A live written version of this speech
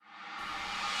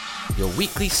your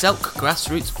weekly Selk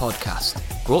Grassroots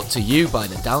podcast, brought to you by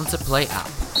the Down to Play app.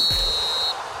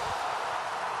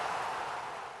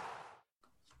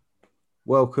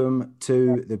 Welcome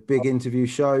to the big interview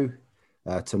show.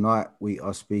 Tonight we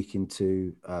are speaking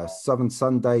to Southern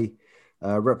Sunday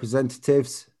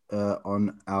representatives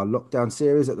on our lockdown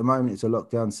series. At the moment, it's a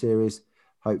lockdown series.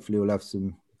 Hopefully we'll have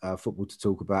some football to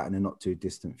talk about in a not too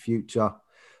distant future.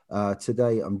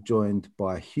 Today I'm joined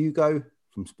by Hugo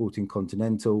from Sporting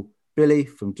Continental, Billy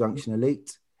from Junction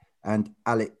Elite, and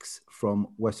Alex from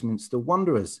Westminster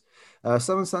Wanderers.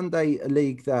 Southern Sunday, a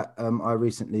league that I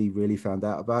recently really found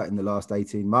out about in the last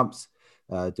 18 months,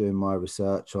 doing my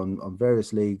research on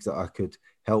various leagues that I could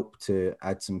help to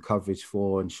add some coverage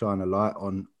for and shine a light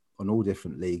on all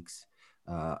different leagues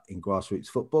in grassroots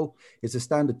football. It's a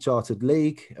standard chartered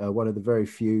league, one of the very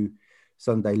few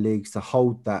Sunday leagues to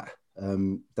hold that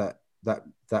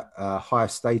higher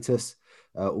status.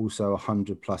 Also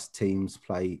 100 plus teams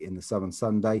play in the Southern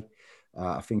Sunday.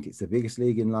 I think it's the biggest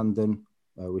league in London,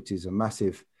 which is a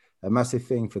massive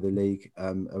thing for the league.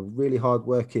 A really hard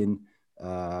working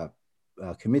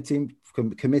committee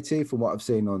from what I've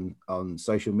seen on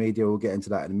social media. We'll get into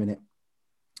that in a minute.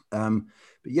 But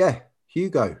yeah,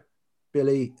 Hugo,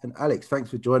 Billy and Alex, thanks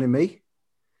for joining me.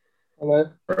 Hello.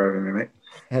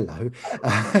 Hello.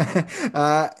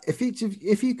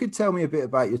 If you could tell me a bit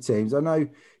about your teams. I know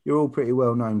you're all pretty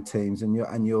well-known teams, and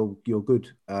you're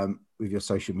good with your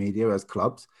social media as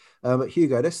clubs. But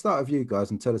Hugo, let's start with you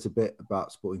guys and tell us a bit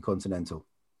about Sporting Continental.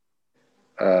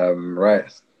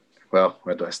 Right. Well,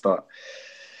 where do I start?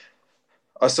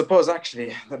 I suppose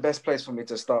actually the best place for me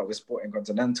to start with Sporting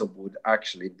Continental would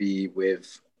actually be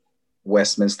with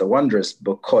Westminster Wanderers,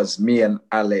 because me and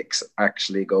Alex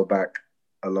actually go back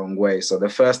a long way. So the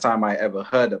first time I ever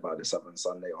heard about the Southern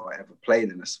Sunday or ever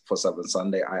played for Southern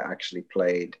Sunday, I actually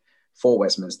played for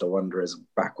Westminster Wanderers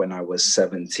back when I was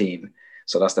 17.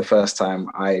 So that's the first time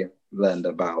I learned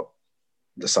about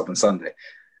the Southern Sunday.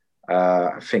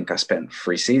 I think I spent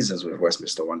 3 seasons with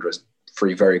Westminster Wanderers,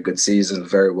 3 very good seasons,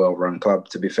 very well-run club,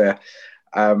 to be fair,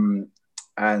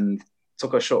 and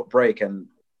took a short break. And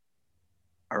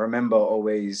I remember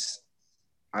always,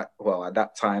 at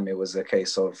that time, it was a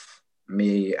case of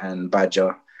me and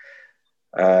Badger.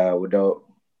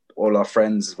 All our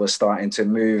friends were starting to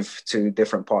move to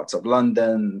different parts of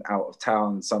London, out of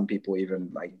town. Some people even,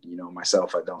 like,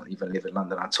 myself, I don't even live in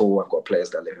London at all. I've got players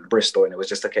that live in Bristol. And it was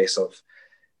just a case of,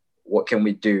 what can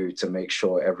we do to make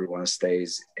sure everyone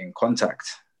stays in contact?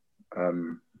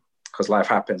 Because life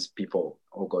happens, people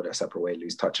all go their separate way,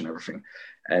 lose touch and everything.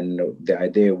 And the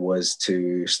idea was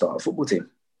to start a football team.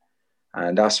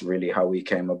 And that's really how we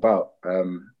came about.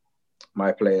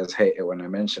 My players hate it when I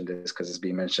mention this because it's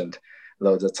been mentioned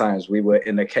loads of times. We were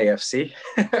in a KFC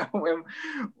when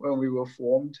we were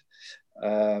formed.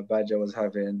 Badger was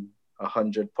having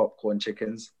 100 popcorn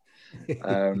chickens.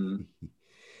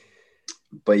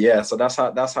 But yeah, so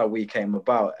that's how we came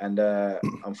about. And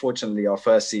unfortunately, our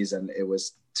first season, it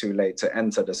was too late to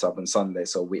enter the Southern Sunday.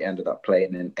 So we ended up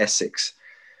playing in Essex,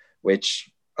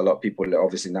 which a lot of people,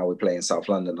 obviously now we play in South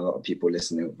London, a lot of people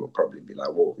listening will probably be like,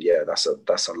 well, yeah, that's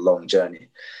a long journey.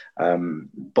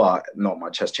 But not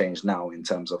much has changed now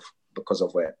because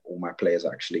of where all my players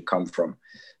actually come from.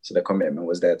 So the commitment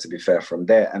was there, to be fair, from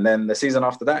there. And then the season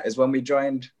after that is when we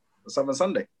joined the Southern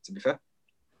Sunday, to be fair.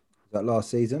 That last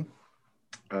season?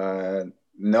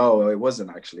 No, it wasn't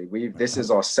actually. This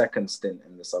is our second stint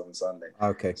in the Southern Sunday.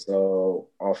 Okay. So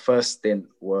our first stint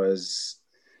was,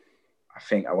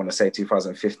 I want to say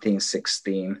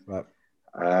 2015-16. Right.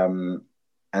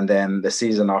 And then the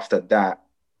season after that,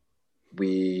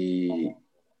 we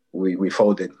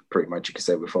folded, pretty much. You could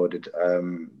say we folded.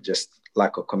 Just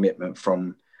lack of commitment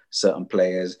from certain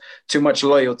players. Too much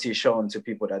loyalty shown to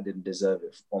people that didn't deserve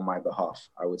it on my behalf,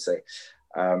 I would say.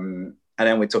 And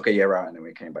then we took a year out and then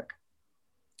we came back.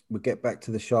 We'll get back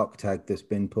to the shark tag that's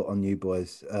been put on you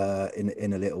boys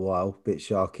in a little while. Bit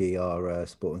sharky, our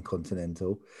Sporting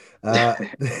Continental.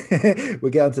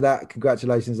 We'll get on to that.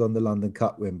 Congratulations on the London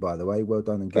Cup win, by the way. Well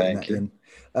done on getting that in.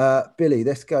 Billy,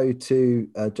 let's go to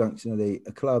Junction Elite,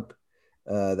 a club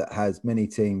that has many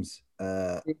teams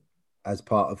as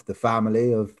part of the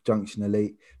family of Junction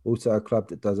Elite. Also a club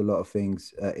that does a lot of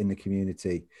things in the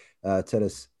community. Tell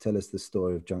us the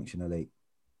story of Junction Elite.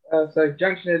 So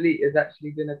Junction Elite has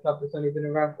actually been a club that's only been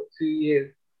around for 2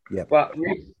 years. Yeah. But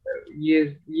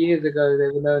years ago, they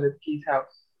were known as Keys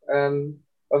House.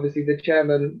 Obviously, the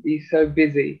chairman, he's so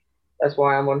busy. That's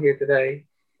why I'm on here today.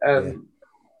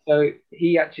 So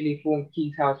he actually formed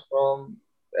Keys House from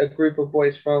a group of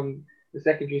boys from the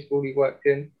secondary school he worked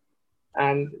in.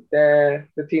 And they're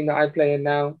the team that I play in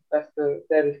now. They're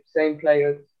the same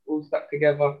players, all stuck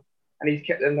together, and he's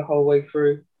kept them the whole way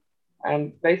through.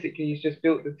 And basically, he's just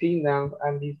built the team now,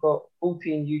 and he's got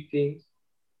 14 youth teams,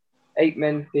 8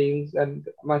 men's teams, and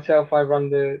myself, I run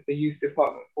the youth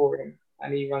department for him,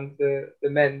 and he runs the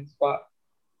men's. But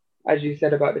as you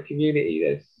said about the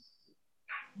community,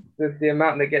 there's the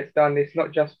amount that gets done. It's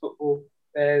not just football.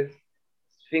 There's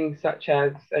things such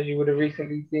as you would have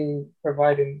recently seen,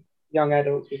 providing young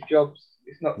adults with jobs.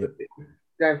 It's not that it's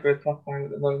going for a tough time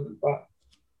at the moment, but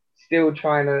still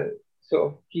trying to sort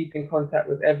of keep in contact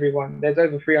with everyone. There's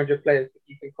over 300 players to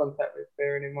keep in contact with,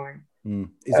 bearing in mind.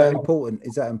 Is that important?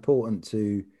 Is that important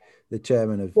to the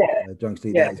chairman of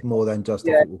Junction League? That it's more than just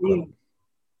a football club.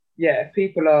 Yeah,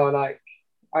 people are like,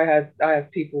 I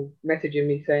have people messaging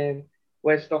me saying,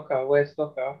 "Where's Stocker? Where's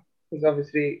Stocker?" Because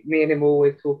obviously, me and him are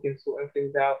always talking, sorting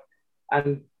things out.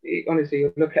 And honestly,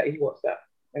 you look at his WhatsApp,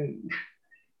 and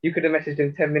you could have messaged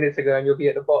him 10 minutes ago, and you'll be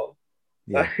at the bottom.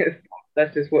 Yeah.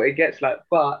 That's just what it gets like.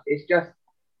 But it's just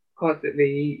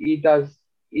constantly he does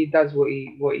what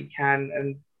he can,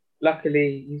 and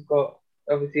luckily he's got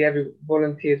obviously every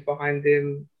volunteers behind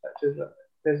him. Such as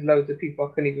there's loads of people, I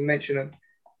couldn't even mention them.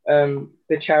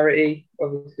 The charity,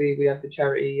 obviously we have the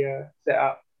charity set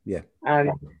up. Yeah.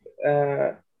 And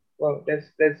well,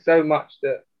 there's so much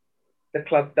that the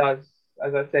club does.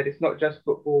 As I said, it's not just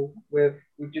football. We've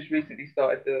just recently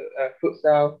started the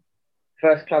futsal,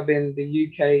 first club in the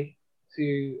UK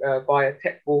to buy a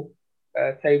tech ball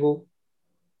table,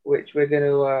 which we're going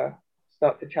to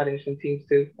start to challenge some teams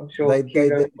to. I'm sure they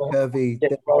curvy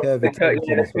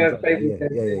tables.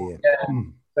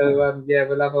 So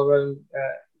we'll have our own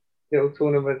little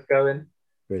tournaments going.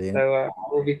 Brilliant. So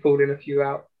we'll be calling a few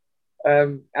out,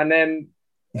 and then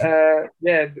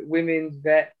women's,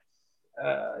 vets,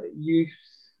 youth,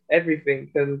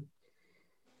 everything. And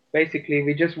basically,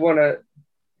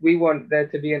 we want there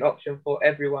to be an option for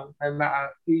everyone, no matter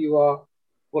who you are,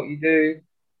 what you do,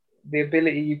 the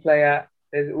ability you play at.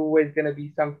 There's always going to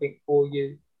be something for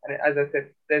you. And as I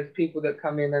said, there's people that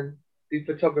come in and do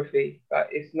photography, but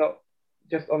it's not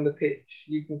just on the pitch.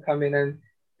 You can come in and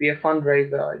be a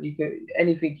fundraiser. You can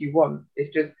anything you want.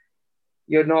 It's just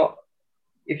you're not.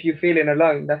 If you're feeling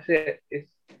alone, that's it.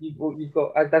 You've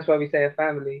got. That's why we say a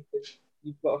family.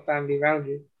 You've got a family around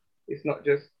you. It's not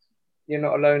just you're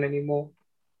not alone anymore.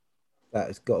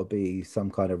 That's got to be some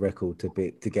kind of record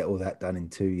to get all that done in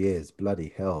 2 years.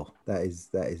 Bloody hell, that is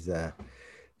is a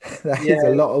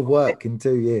lot of work in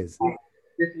 2 years.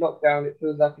 This lockdown, it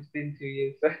feels like it's been 2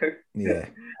 years. So yeah,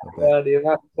 the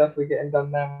amount of stuff we're getting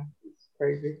done now, it's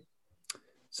crazy.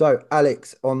 So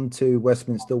Alex, on to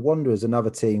Westminster Wanderers, another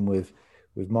team with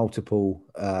multiple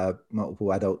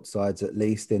adult sides at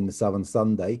least in the Southern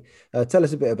Sunday. Tell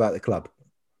us a bit about the club.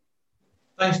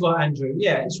 Thanks a lot, Andrew.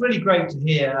 Yeah, it's really great to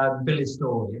hear Billy's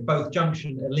story. Both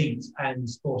Junction Elite and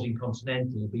Sporting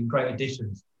Continental have been great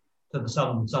additions to the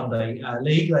Southern Sunday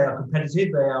League. They are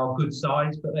competitive, they are good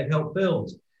sides, but they've helped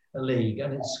build a league.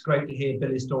 And it's great to hear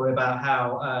Billy's story about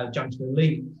how Junction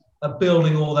Elite are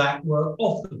building all that work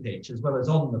off the pitch as well as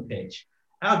on the pitch.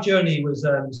 Our journey was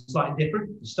slightly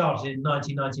different. It started in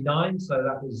 1999, so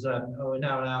that was we're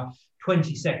now in our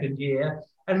 22nd year.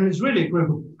 And it was really a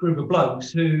group of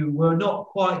blokes who were not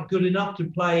quite good enough to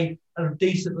play at a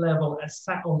decent level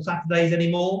on Saturdays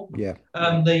anymore. Yeah.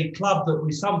 The club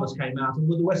that some of us came out of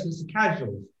were the Westminster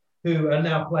Casuals, who are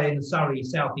now playing the Surrey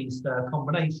South East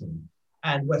combination.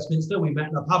 And Westminster, we met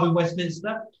in a pub in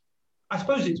Westminster. I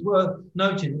suppose it's worth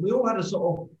noting that we all had a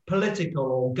sort of political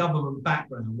or government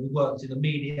background. We worked in the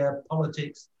media,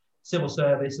 politics, civil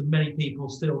service, and many people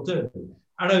still do.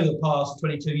 And over the past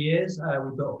 22 years,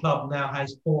 we've got a club now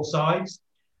has 4 sides.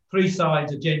 3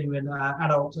 sides are genuine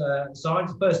adult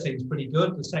sides. The first team's pretty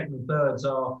good. The second and thirds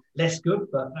are less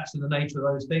good, but that's in the nature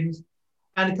of those things.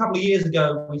 And a couple of years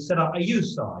ago, we set up a youth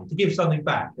side to give something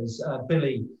back, as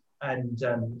Billy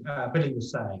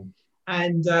was saying.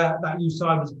 And that youth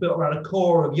side was built around a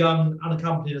core of young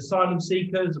unaccompanied asylum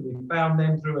seekers, and we found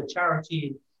them through a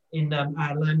charity in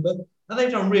Lambeth. And they've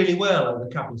done really well over a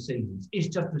couple of seasons. It's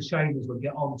just a shame, as we'll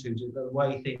get on to the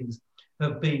way things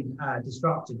have been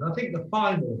disrupted. And I think the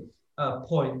final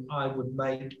point I would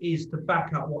make is to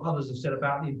back up what others have said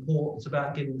about the importance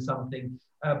about giving something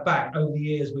back. Over the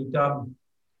years, we've done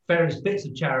various bits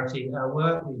of charity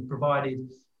work. We've provided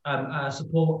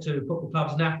support to football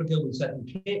clubs in Africa. We've sent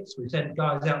them kits. We've sent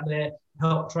guys out there to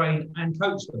help train and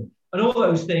coach them. And all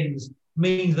those things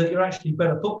means that you're actually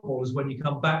better footballers when you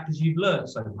come back because you've learned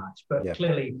so much. But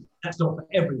clearly, that's not for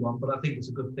everyone. But I think it's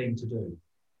a good thing to do.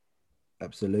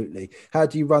 Absolutely. How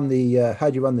do you run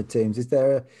the teams? Is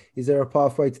there a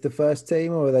pathway to the first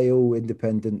team, or are they all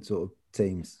independent sort of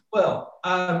teams? Well,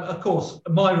 of course,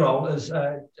 my role as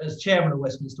chairman of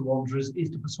Westminster Wanderers is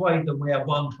to persuade them we have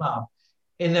one club.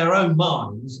 In their own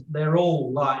minds, they're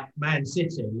all like Man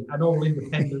City and all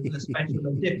independent and special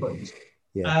and different.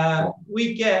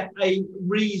 We get a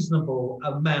reasonable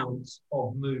amount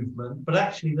of movement, but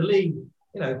actually the league,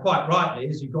 quite rightly,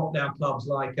 as you've got now clubs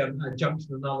like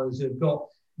Junction and others who've got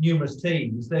numerous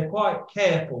teams, they're quite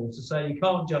careful to say you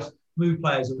can't just move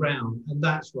players around, and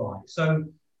that's right. So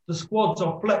the squads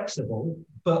are flexible,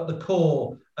 but the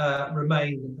core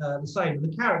remain the same.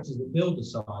 And the characters that build the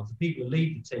sides, the people who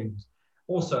lead the teams,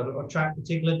 also attract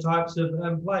particular types of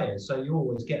players. So you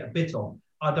always get a bit on.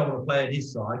 I don't want to play on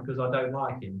his side because I don't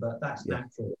like him, but that's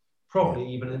natural,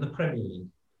 probably even in the Premier League.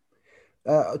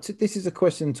 This is a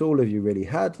question to all of you, really.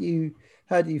 How do you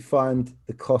find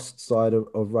the cost side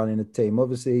of running a team?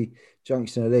 Obviously,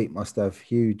 Junction Elite must have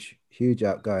huge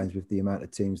outgoings with the amount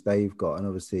of teams they've got, and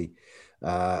obviously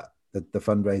the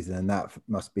fundraising and that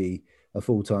must be a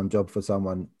full-time job for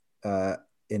someone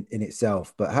in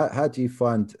itself. But how do you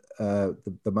find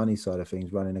the money side of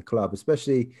things running a club,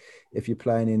 especially if you're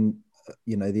playing in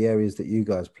the areas that you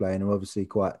guys play in are obviously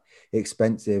quite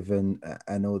expensive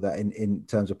and all that in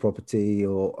terms of property,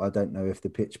 or I don't know if the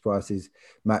pitch prices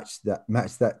match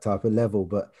that type of level,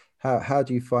 but how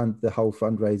do you find the whole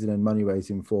fundraising and money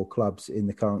raising for clubs in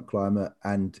the current climate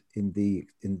and in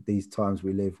these times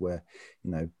we live where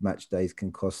match days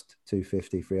can cost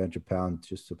 £250-300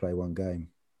 just to play one game?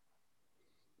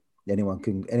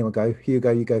 Anyone go?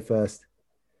 Hugo, you go first.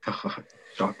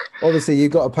 Shock. Obviously,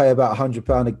 you've got to pay about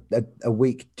 £100 a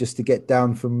week just to get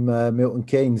down from Milton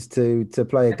Keynes to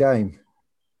play a game.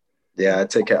 Yeah, I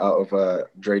take it out of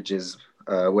Drage's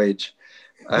wage.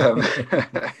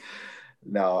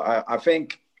 No, I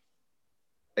think,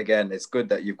 again, it's good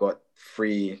that you've got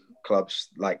free clubs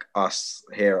like us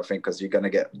here, I think, because you're going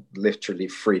to get literally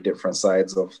 3 different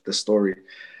sides of the story.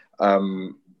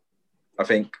 I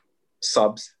think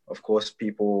subs, of course,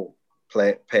 people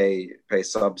pay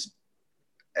subs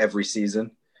every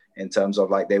season in terms of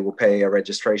like they will pay a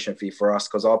registration fee for us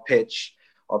because our pitch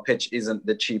isn't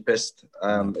the cheapest.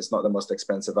 It's not the most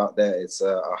expensive out there. It's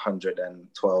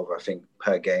 112, I think,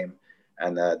 per game,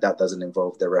 and that doesn't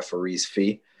involve the referee's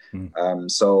fee.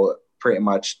 So pretty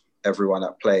much everyone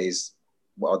that plays,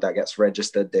 that gets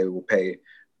registered, they will pay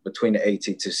between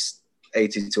 80 to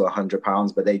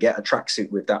 £100, but they get a tracksuit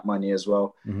with that money as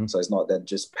well. So it's not that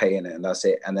just paying it and that's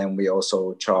it. And then we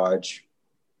also charge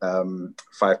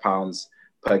 £5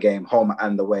 per game, home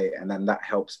and away, and then that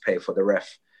helps pay for the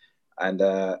ref. And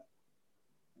the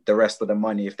rest of the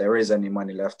money, if there is any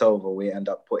money left over, we end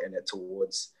up putting it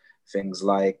towards things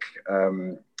like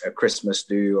a Christmas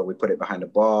do, or we put it behind a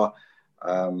bar.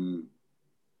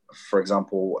 For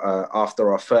example,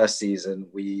 after our first season,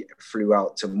 we flew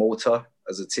out to Malta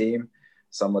as a team.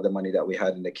 Some of the money that we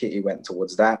had in the kitty went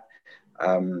towards that.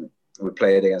 We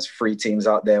played against 3 teams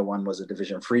out there. One was a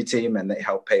Division 3 team, and they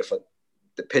helped pay for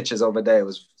the pitches over there. It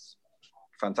was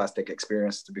a fantastic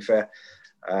experience, to be fair.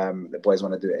 The boys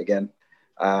want to do it again.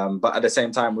 But at the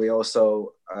same time, we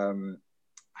also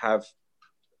are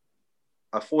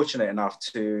fortunate enough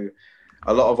to,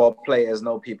 a lot of our players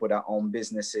know people that own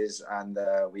businesses, and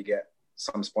we get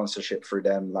some sponsorship through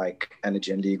them, like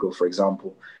Energy and Legal, for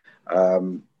example.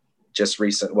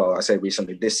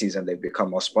 Recently, this season, they've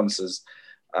become our sponsors.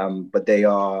 But they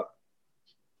are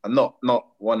not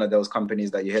one of those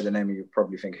companies that you hear the name and you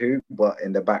probably think who, but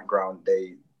in the background,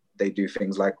 they do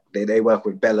things like they work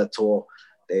with Bellator,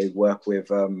 they work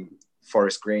with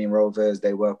Forest Green Rovers,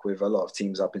 they work with a lot of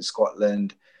teams up in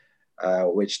Scotland,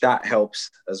 which that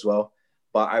helps as well.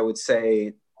 But I would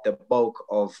say the bulk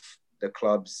of the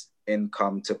club's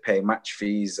income to pay match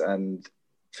fees and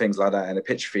things like that and the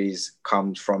pitch fees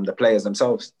comes from the players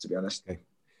themselves, to be honest. Okay.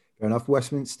 Fair enough.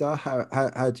 Westminster,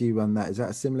 how do you run that? Is that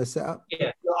a similar setup?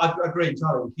 Yeah, I agree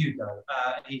entirely with Hugo.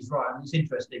 He's right. And it's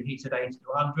interesting. He said 80 to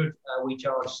 100. We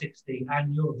charge 60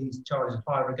 annual. He charges a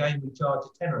 £5 a game. We charge a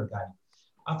tenner a game.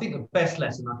 I think the best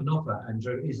lesson I can offer,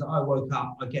 Andrew, is that I woke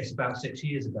up, I guess, about 6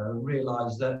 years ago and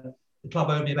realised that the club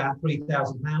owed me about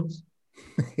 £3,000.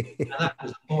 And that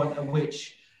was the point at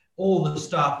which all the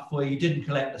stuff where you didn't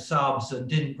collect the subs and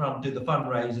didn't do the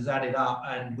fundraisers added up,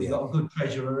 and we got a good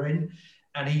treasurer in.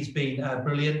 And he's been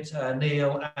brilliant,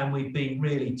 Neil, and we've been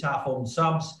really tough on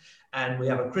subs. And we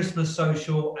have a Christmas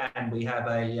social, and we have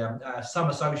a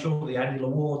summer social, the annual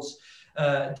awards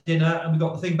dinner, and we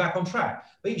got the thing back on track.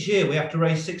 But each year we have to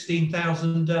raise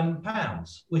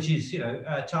 £16,000, which is,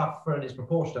 tough and it's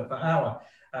proportionate for our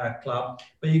club.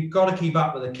 But you've got to keep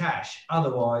up with the cash,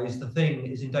 otherwise the thing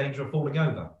is in danger of falling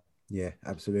over. Yeah,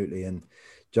 absolutely. And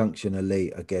Junction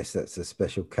Elite, I guess that's a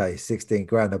special case. 16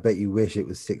 grand. I bet you wish it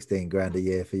was 16 grand a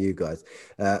year for you guys.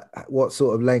 What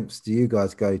sort of lengths do you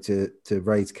guys go to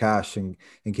raise cash and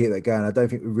keep that going? I don't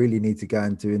think we really need to go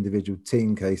into individual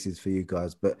team cases for you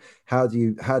guys, but how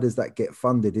does that get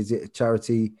funded? Is it a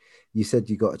charity? You said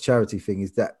you got a charity thing.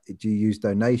 Do you use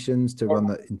donations to run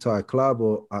the entire club?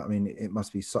 Or, I mean, it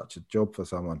must be such a job for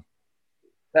someone.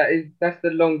 That's the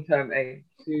long-term aim,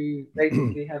 to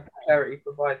basically have charity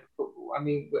provide football. I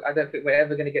mean, I don't think we're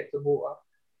ever going to get to water.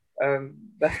 Well,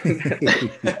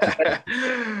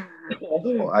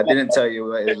 I didn't tell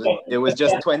you it was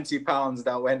just £20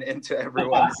 that went into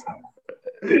everyone's.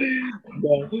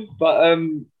 Yeah. But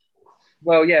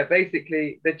well, yeah,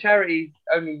 basically the charities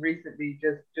only recently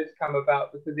just come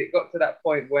about because it got to that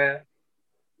point where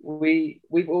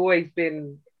we've always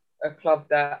been a club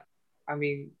that, I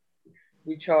mean,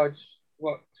 we charge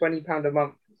 £20 a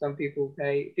month. Some people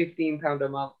pay £15 a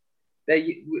month.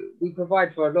 We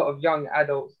provide for a lot of young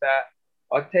adults that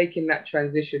are taking that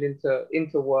transition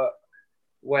into work,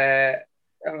 where,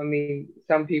 I mean,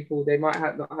 some people, they might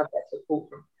not have that support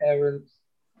from parents,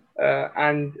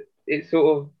 and it's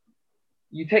sort of,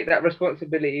 you take that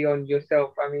responsibility on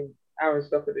yourself. I mean, Aaron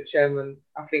Stockett, the chairman,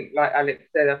 I think, like Alex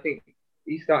said, I think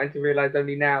he's starting to realise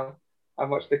only now how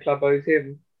much the club owes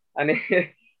him, and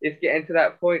it's getting to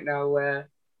that point now where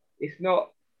it's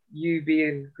not you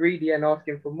being greedy and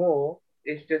asking for more.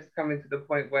 It's just coming to the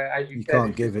point where, as you said,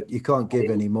 you can't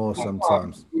give any more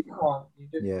sometimes. You can't.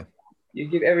 You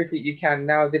give everything you can.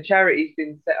 Now the charity's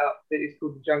been set up, that is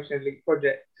called the Junction Elite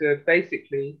Project, to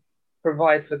basically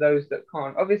provide for those that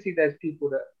can't. Obviously there's people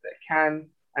that can,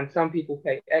 and some people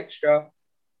pay extra.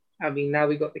 I mean, now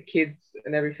we got the kids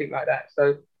and everything like that.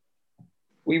 So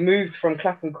we moved from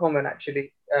Clapham Common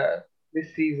actually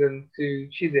this season to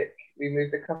Chiswick. We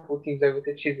moved a couple of teams over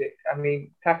to Chiswick. I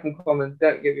mean, Clapham Common,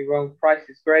 don't get me wrong, price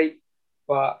is great,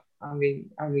 but I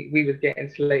mean, we was getting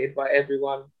slated by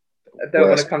everyone. I don't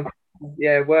want to come.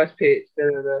 Worst pitch.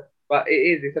 But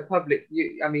it's a public.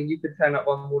 You could turn up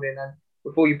one morning and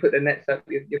before you put the nets up,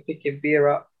 you're picking beer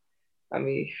up. I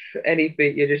mean,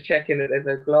 anything, you're just checking that there's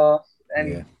no glass.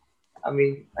 And I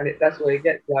mean, that's where it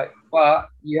gets like. But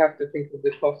you have to think of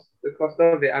the cost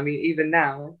of it. I mean, even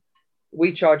now,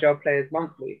 we charge our players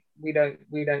monthly. We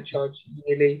don't charge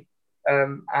yearly,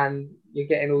 and you're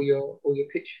getting all your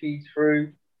pitch fees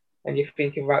through, and you're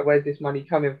thinking, right, where's this money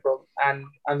coming from? And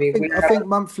I mean, I think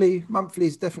monthly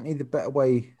is definitely the better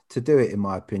way to do it, in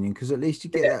my opinion, because at least you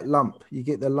get that lump. You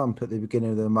get the lump at the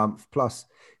beginning of the month. Plus,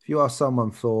 if you ask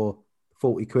someone for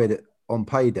 40 quid on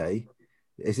payday,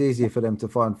 it's easier for them to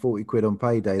find 40 quid on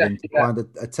payday than to find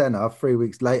a tenner 3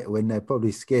 weeks later when they're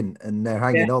probably skint and they're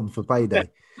hanging on for payday.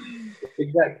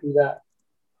 Exactly that.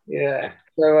 Yeah.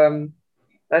 So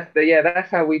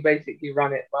that's how we basically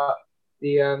run it. But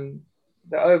the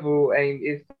overall aim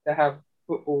is to have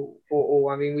football for all.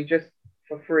 I mean, we've just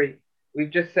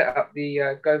set up the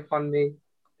GoFundMe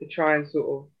to try and sort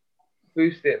of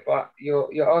boost it. But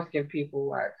you're asking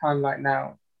people at a time like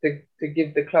now to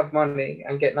give the club money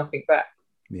and get nothing back.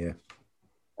 Yeah.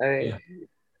 They're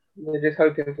just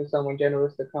hoping for someone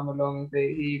generous to come along and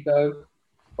say, here you go.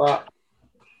 But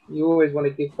you always want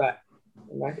to give back.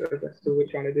 And that's what we're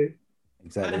trying to do.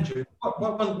 Exactly. Andrew,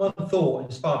 one thought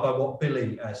inspired by what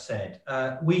Billy said.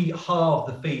 We halve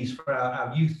the fees for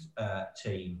our youth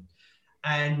team.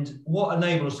 And what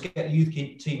enabled us to get the youth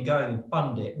team going and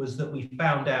fund it was that we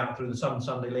found out through the Southern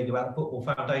Sunday League about the Football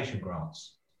Foundation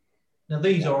grants. Now,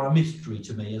 these are a mystery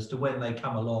to me as to when they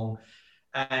come along.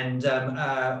 And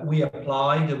we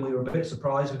applied and we were a bit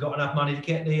surprised we got enough money to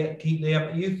keep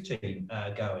the youth team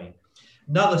going.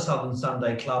 Another Southern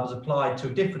Sunday club has applied to a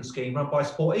different scheme run by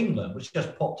Sport England, which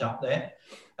just popped up there.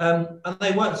 And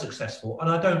they weren't successful. And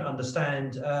I don't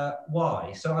understand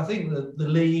why. So I think the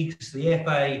leagues, the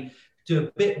FA, do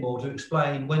a bit more to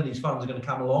explain when these funds are going to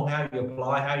come along, how you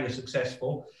apply, how you're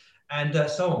successful, and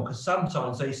so on. Because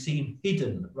sometimes they seem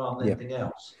hidden rather than anything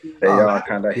else. They are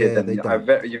kind of hidden.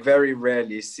 You very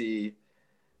rarely see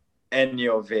any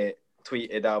of it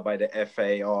tweeted out by the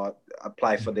FA or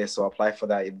apply for this or apply for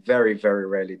that. Very, very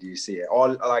rarely do you see it.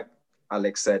 All, like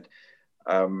Alex said,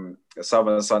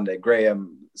 Southern Sunday,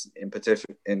 Graham in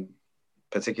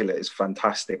particular is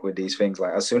fantastic with these things.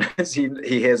 Like as soon as he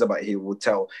hears about it, he will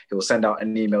send out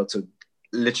an email to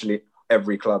literally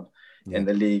every club in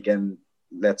the league and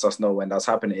lets us know when that's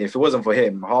happening. If it wasn't for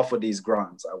him, half of these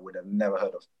grants I would have never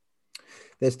heard of.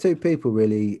 There's two people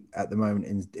really at the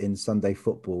moment in Sunday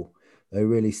football. They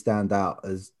really stand out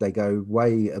as they go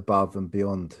way above and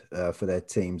beyond for their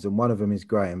teams. And one of them is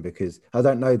Graham, because I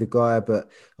don't know the guy, but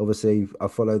obviously I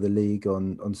follow the league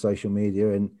on social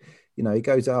media. And, you know, he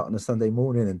goes out on a Sunday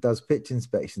morning and does pitch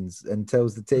inspections and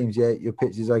tells the teams, yeah, your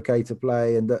pitch is okay to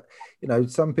play. And that, you know,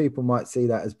 some people might see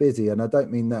that as busy, and I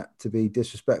don't mean that to be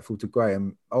disrespectful to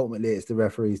Graham. Ultimately, it's the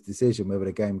referee's decision whether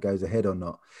the game goes ahead or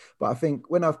not. But I think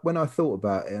when I thought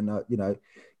about it, and you know,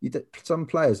 some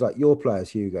players like your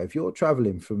players, Hugo, if you're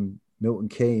traveling from Milton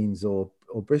Keynes or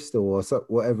Bristol or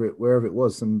wherever it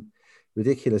was, some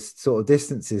ridiculous sort of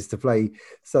distances to play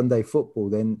Sunday football,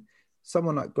 then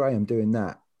someone like Graham doing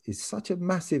that is such a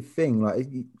massive thing. Like,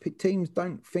 teams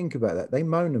don't think about that. They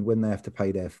moan when they have to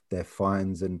pay their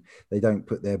fines and they don't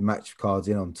put their match cards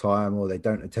in on time, or they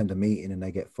don't attend a meeting and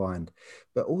they get fined.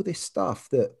 But all this stuff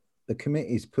that the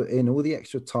committees put in, all the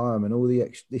extra time and all the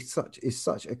extra, it's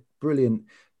such a brilliant.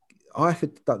 I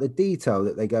think that the detail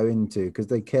that they go into, because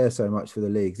they care so much for the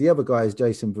leagues. The other guy is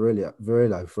Jason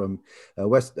Virillo from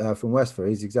Westford.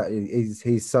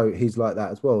 He's like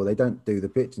that as well. They don't do the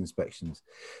pitch inspections,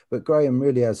 but Graham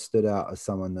really has stood out as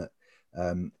someone that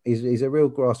he's a real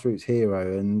grassroots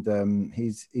hero, and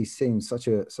he seems such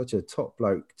a top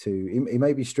bloke. He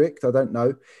may be strict. I don't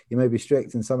know. He may be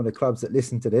strict, and some of the clubs that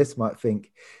listen to this might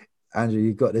think, Andrew,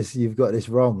 you've got this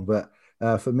wrong, but.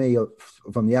 For me,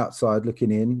 from the outside looking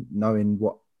in, knowing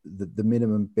what the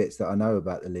minimum bits that I know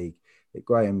about the league,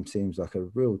 Graham seems like a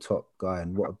real top guy,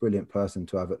 and what a brilliant person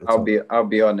to have at the top. I'll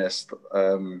be honest.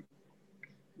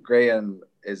 Graham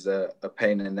is a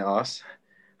pain in the ass.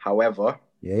 However,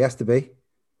 yeah, he has to be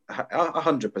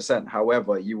 100%.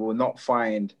 However, you will not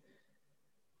find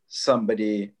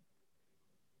somebody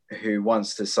who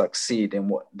wants to succeed in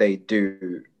what they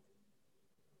do.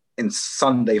 In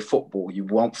Sunday football, you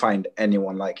won't find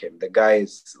anyone like him. The guy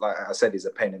is, like I said, he's a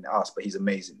pain in the ass, but he's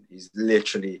amazing. He's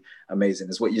literally amazing.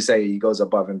 It's what you say, he goes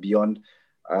above and beyond.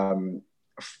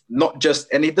 Not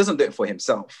just, and he doesn't do it for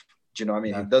himself. Do you know what I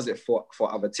mean? Yeah. He does it for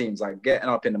other teams, like getting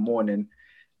up in the morning,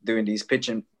 doing these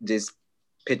pitch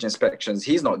inspections.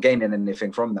 He's not gaining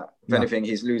anything from that. If anything,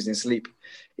 he's losing sleep.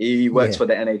 He works for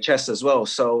the NHS as well.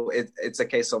 So it's a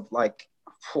case of like,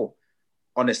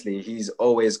 honestly, he's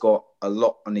always got a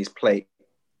lot on his plate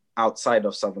outside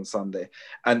of Southern Sunday.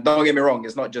 And don't get me wrong,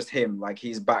 it's not just him. Like,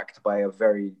 he's backed by a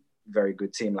very, very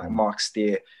good team like Mark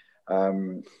Steer,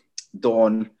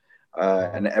 Dawn,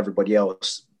 and everybody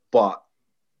else. But,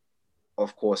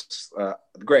 of course,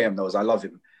 Graham knows I love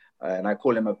him. And I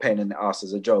call him a pain in the ass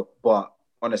as a joke. But,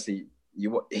 honestly,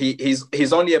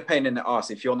 he's only a pain in the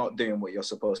ass if you're not doing what you're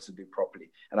supposed to do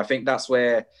properly. And I think that's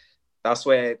where,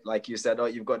 like you said,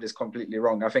 you've got this completely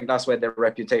wrong. I think that's where their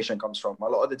reputation comes from. A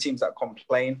lot of the teams that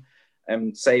complain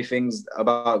and say things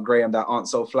about Graham that aren't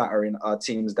so flattering are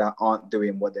teams that aren't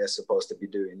doing what they're supposed to be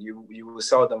doing. You will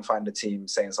seldom find a team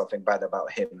saying something bad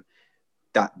about him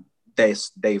that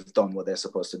they've done what they're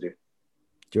supposed to do.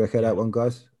 Do you echo that one,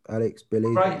 guys? Alex,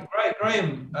 Billy?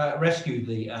 Graham rescued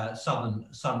the Southern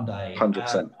Sunday.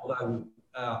 100%. Although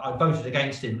I voted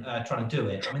against him trying to do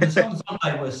it. I mean, the Southern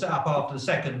Sunday was set up after the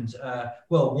Second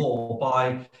World War by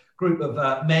a group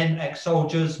of men,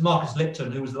 ex-soldiers. Marcus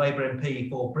Lipton, who was the Labour MP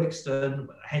for Brixton,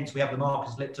 hence we have the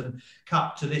Marcus Lipton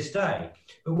Cup to this day.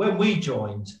 But when we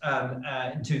joined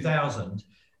in 2000,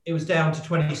 it was down to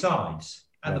 20 sides,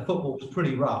 and the football was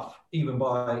pretty rough, even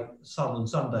by Southern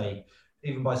Sunday,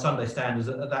 even by Sunday standards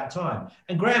at that time.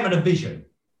 And Graham had a vision.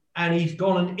 And he's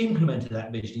gone and implemented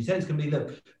that vision. He said it's going to be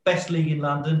the best league in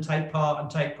London, take part and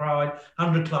take pride,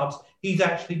 100 clubs. He's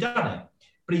actually done it.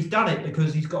 But he's done it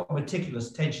because he's got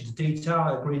meticulous attention to detail.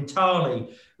 I agree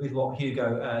entirely with what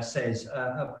Hugo says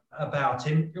about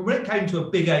him. When it came to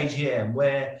a big AGM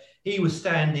where he was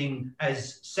standing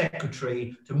as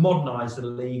secretary to modernise the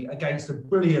league against a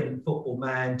brilliant football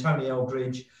man, Tony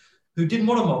Eldridge, who didn't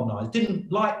want to modernise, didn't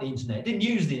like the internet, didn't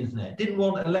use the internet, didn't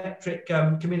want electric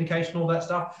communication, all that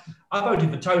stuff. I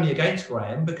voted for Tony against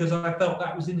Graham because I felt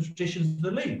that was in the traditions of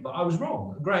the league, but I was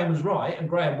wrong. Graham was right, and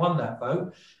Graham won that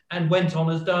vote and went on,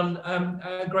 has done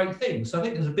great things. So I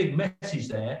think there's a big message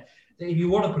there that if you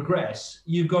want to progress,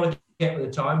 you've got to get with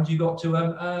the times, you've got to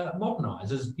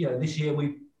modernise. As you know, this year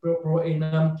we brought in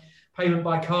payment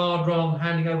by card rather than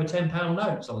handing over £10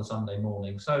 notes on a Sunday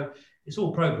morning. So it's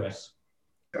all progress.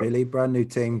 Billy, brand new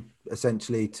team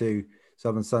essentially to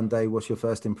Southern Sunday. What's your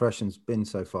first impressions been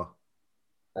so far?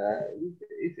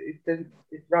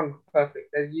 It's run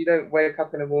perfect. You don't wake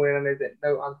up in the morning and there's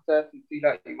no uncertainty,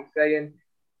 like you were saying,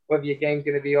 whether your game's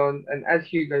going to be on. And as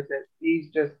Hugo said,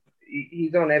 he's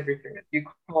on everything. You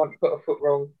can't put a foot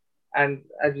wrong. And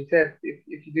as you said,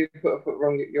 if you do put a foot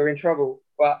wrong, you're in trouble.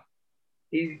 But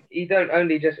he don't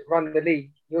only just run the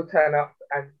league. He'll turn up,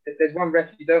 and if there's one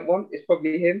ref you don't want, it's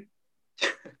probably him.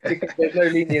 Because there's no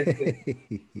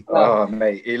leniency. Oh,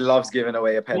 mate, he loves giving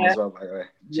away a pen as well, by the way.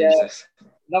 Jesus.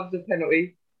 Loves the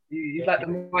penalty. He's like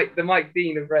the Mike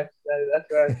Dean of refs. So that's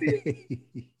where I see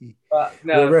him. But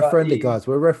no, we're ref friendly, guys.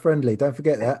 We're ref friendly. Don't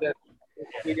forget that.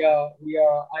 We are.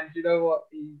 And you know what?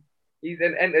 He's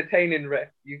an entertaining ref.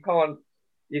 You can't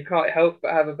help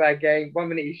but have a bad game. 1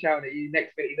 minute he's shouting at you,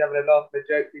 next minute he's having a laugh and a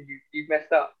joke because you've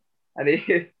messed up. And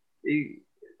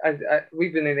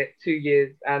we've been in it 2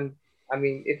 years, and I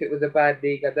mean, if it was a bad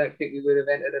league, I don't think we would have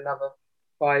entered another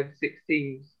 5-6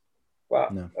 teams.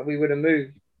 But we would have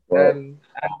moved. People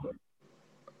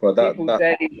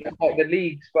say about the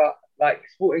leagues, but like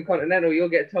Sporting Continental, you'll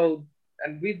get told,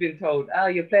 and we've been told,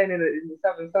 you're playing in the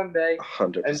Southern Sunday,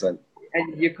 100%,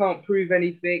 and you can't prove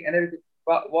anything and everything.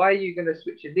 But why are you going to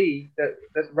switch a league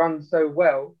that's run so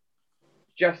well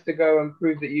just to go and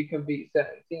prove that you can beat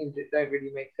certain teams? It don't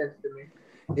really make sense to me.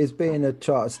 Is being a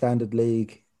charter standard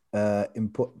league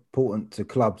important to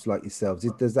clubs like yourselves?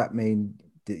 Does that mean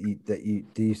do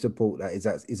you support that? Is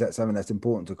that something that's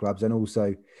important to clubs? And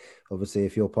also, obviously,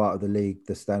 if you're part of the league,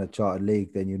 the standard chartered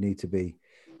league, then you need to be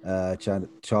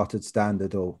chartered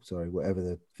standard, or whatever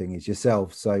the thing is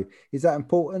yourself. So is that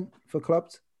important for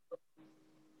clubs?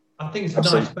 I think it's a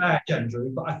nice badge,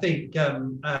 Andrew, but I think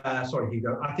sorry,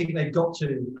 Hugo, I think they've got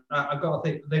to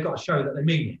they've got to show that they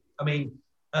mean it. I mean,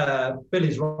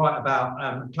 Billy's right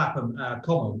about Clapham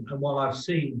Common, and while I've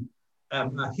seen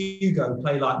Hugo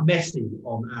play like Messi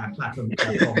on Clapham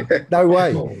Common, no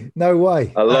way,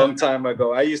 a long time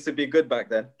ago. I used to be good back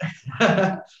then.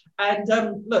 And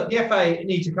look, the FA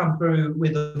need to come through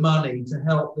with the money to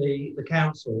help the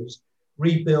councils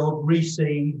rebuild,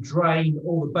 reseed, drain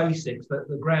all the basics,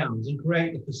 the grounds, and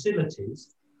create the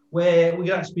facilities where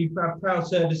we actually have proud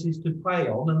services to play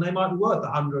on, and they might be worth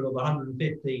 100 or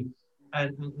 150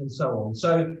 and so on.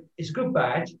 So it's a good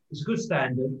badge, it's a good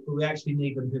standard, but we actually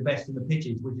need them to invest in the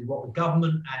pitches, which is what the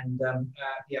government and the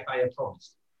FA have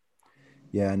promised.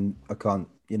 Yeah, and I can't,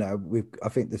 I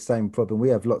think the same problem. We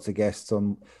have lots of guests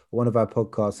on one of our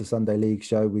podcasts, the Sunday League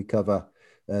show. We cover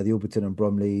the Alberton and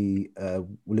Bromley,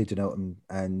 Legion Elton,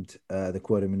 and the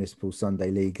Croydon Municipal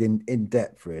Sunday League in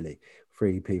depth, really.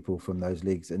 3 people from those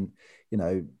leagues. And,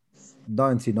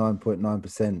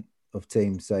 99.9% of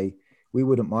teams say, we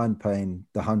wouldn't mind paying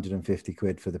the 150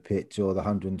 quid for the pitch or the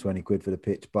 120 quid for the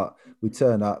pitch, but we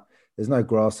turn up, there's no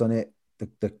grass on it.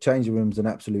 The changing room's an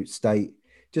absolute state.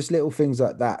 Just little things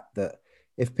like that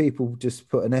if people just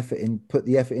put the effort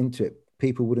into it,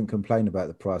 people wouldn't complain about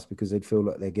the price because they'd feel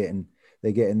like they're getting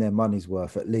their money's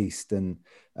worth at least. And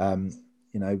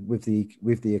with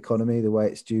the economy the way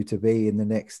it's due to be in the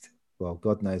next, well,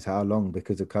 God knows how long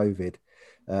because of COVID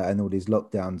and all these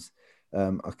lockdowns,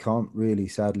 I can't really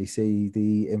sadly see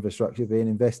the infrastructure being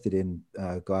invested in,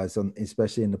 guys,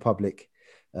 especially in the public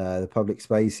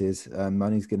spaces.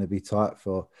 Money's going to be tight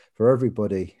for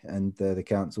everybody, and the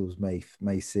councils may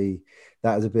see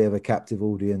that as a bit of a captive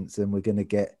audience, and we're going to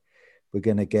get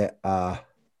the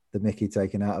Mickey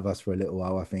taken out of us for a little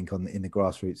while, I think, in the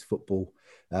grassroots football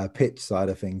pitch side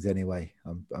of things. Anyway,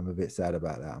 I'm a bit sad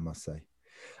about that, I must say.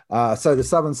 So the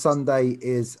Southern Sunday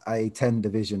is a 10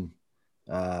 division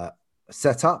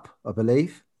setup, I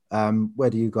believe. Where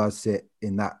do you guys sit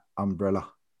in that umbrella?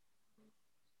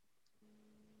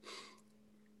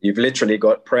 You've literally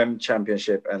got Prem,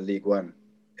 Championship, and League One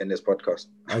in this podcast.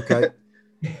 Okay.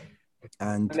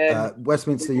 And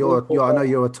Westminster, I know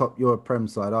you're a Prem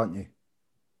side, aren't you?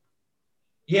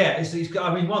 Yeah,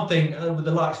 I mean, one thing with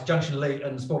the likes of Junction League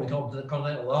and Sporting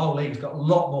Continental, the whole league's got a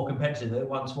lot more competitive than it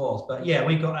once was. But yeah,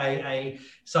 we've got a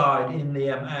side in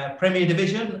the Premier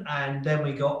Division, and then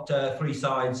we got 3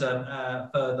 sides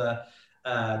further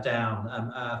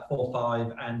down, 4,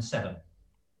 5, and 7.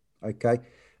 Okay,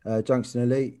 Junction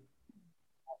Elite.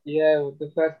 Yeah,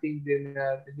 the first team's in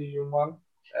Division 1,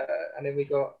 and then we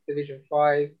got Division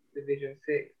 5, Division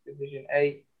 6, Division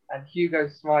 8, and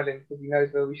Hugo's smiling because he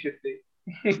knows where we should be.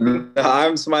 No,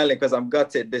 I'm smiling because I'm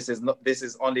gutted. This is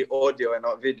only audio and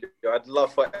not video. I'd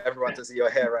love for everyone to see your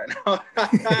hair right now.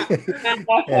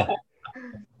 Yeah.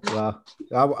 Well,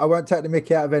 I won't take the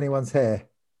mickey out of anyone's hair.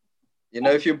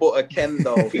 If you bought a Ken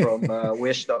doll from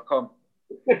wish.com.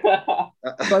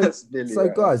 So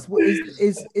guys, what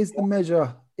is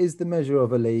the measure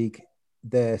of a league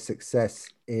their success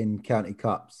in county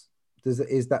cups?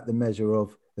 Is that the measure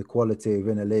of the quality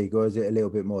within a league, or is it a little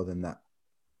bit more than that?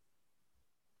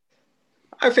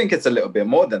 I think it's a little bit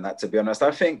more than that, to be honest.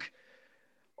 I think,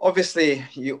 obviously,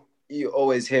 you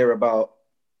always hear about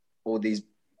all these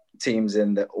teams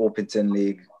in the Orpington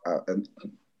League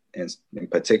in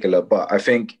particular, but I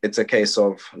think it's a case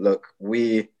of, look,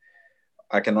 I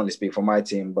can only speak for my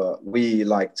team, but we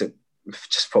like to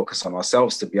just focus on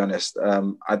ourselves, to be honest.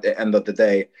 At the end of the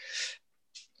day,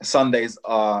 Sundays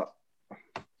are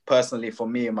personally, for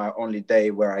me, my only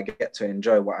day where I get to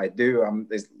enjoy what I do,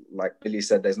 like Billy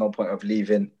said, there's no point of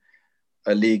leaving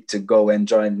a league to go and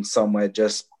join somewhere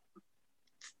just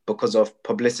because of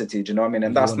publicity. Do you know what I mean?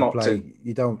 And that's not play,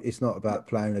 you don't. It's not about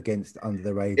playing against under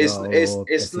the radar.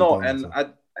 It's not.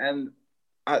 And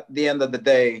at the end of the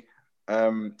day,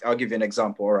 I'll give you an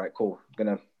example. All right, cool. I'm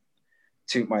gonna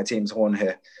toot my team's horn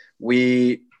here.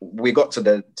 We got to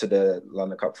the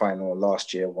London Cup final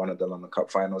last year, one of the London Cup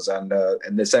finals, and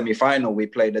in the semi-final we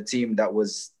played a team that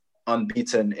was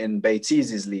unbeaten in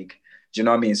Beatty's league. Do you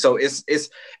know what I mean? So it's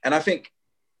and I think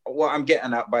what I'm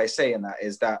getting at by saying that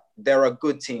is that there are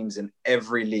good teams in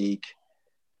every league,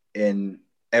 in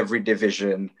every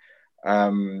division.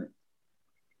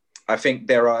 I think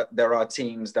there are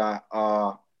teams that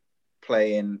are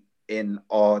playing in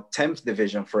our 10th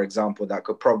division, for example, that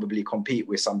could probably compete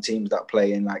with some teams that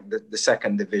play in like the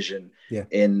second division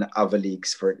in other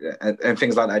leagues and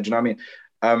things like that. Do you know what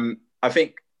I mean? I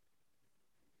think,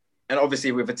 and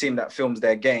obviously with a team that films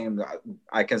their game,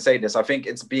 I can say this, I think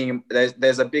it's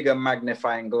there's a bigger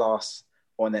magnifying glass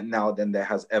on it now than there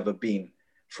has ever been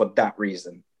for that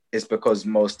reason. It's because a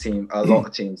lot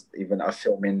of teams even are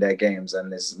filming their games,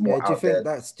 and there's more. Do you think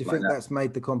that's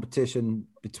made the competition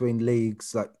between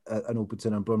leagues like an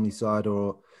Alperton and Bromley side,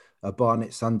 or a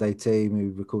Barnet Sunday team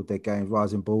who record their games,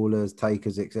 Rising Ballers,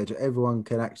 Takers, etc.? Everyone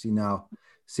can actually now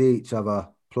see each other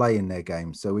play in their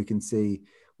games, so we can see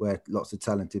where lots of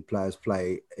talented players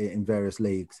play in various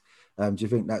leagues. Do you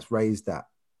think that's raised that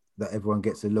everyone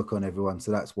gets a look on everyone?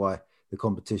 So that's why the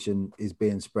competition is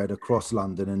being spread across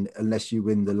London, and unless you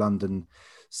win the London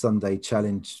Sunday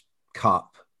Challenge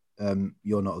Cup,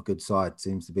 you're not a good side,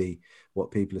 seems to be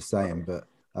what people are saying. But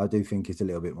I do think it's a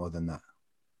little bit more than that.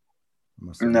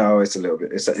 No, it's a little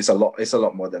bit. It's a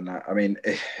lot more than that. I mean,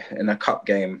 in a cup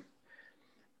game,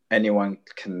 anyone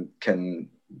can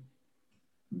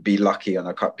be lucky on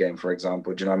a cup game, for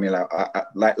example. Do you know what I mean?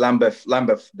 Like Lambeth,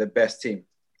 the best team.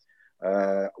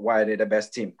 Why are they the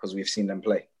best team? Because we've seen them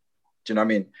play. Do you know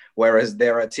what I mean? Whereas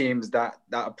there are teams that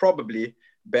are probably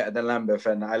better than Lambeth,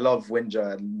 and I love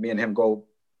Winger, and me and him go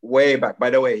way back. By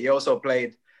the way, he also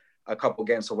played a couple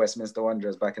games for Westminster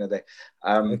Wanderers back in the day.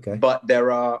 Okay. But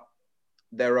there are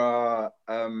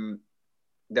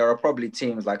probably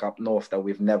teams like up north that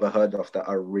we've never heard of that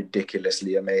are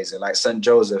ridiculously amazing, like St.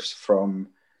 Joseph's from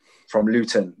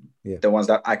Luton, the ones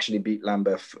that actually beat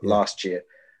Lambeth last year.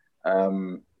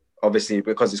 Obviously,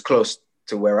 because it's close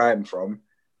to where I'm from,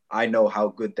 I know how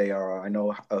good they are. I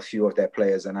know a few of their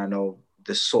players, and I know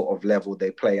the sort of level they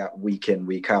play at week in,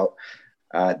 week out.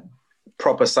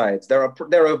 Proper sides. There are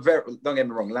very, don't get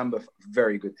me wrong, Lambeth,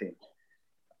 very good team,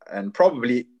 and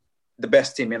probably the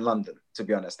best team in London, to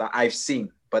be honest, that I've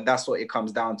seen. But that's what it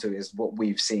comes down to, is what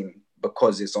we've seen,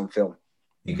 because it's on film.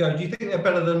 Hugo, do you think they're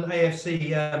better than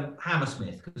AFC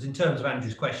Hammersmith? Because in terms of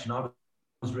Andrew's question, I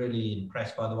was really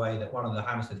impressed by the way that one of the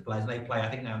Hammersmith players, they play, I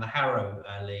think now in the Harrow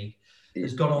League,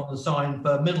 has gone on to sign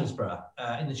for Middlesbrough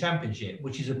in the Championship,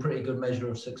 which is a pretty good measure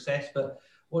of success. But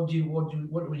what would you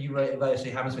rate of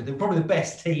AFC Hammersmith? They're probably the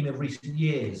best team of recent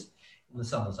years in the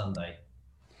Southern Sunday.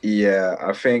 Yeah,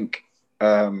 I think,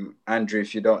 Andrew,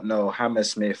 if you don't know,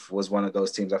 Hammersmith was one of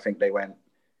those teams. I think they went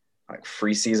like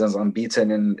 3 seasons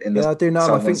unbeaten in the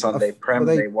Southern Sunday Prem.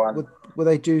 They won. Were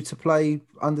they due to play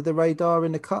under the radar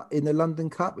in the London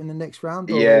Cup in the next round?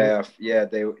 They were.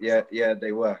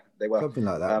 Something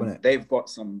like that, wasn't it? They've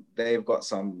got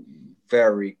some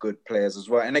very good players as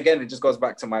well. And again, it just goes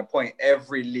back to my point.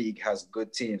 Every league has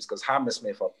good teams, because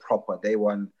Hammersmith are proper. They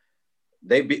won.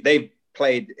 They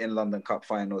played in London Cup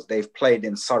finals. They've played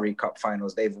in Surrey Cup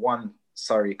finals. They've won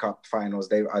Surrey Cup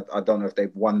finals. I don't know if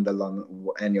they've won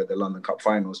any of the London Cup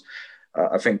finals.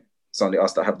 I think it's only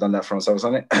us that have done that from South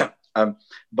Sunday.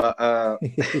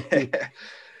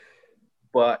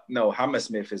 But no,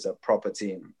 Hammersmith is a proper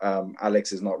team.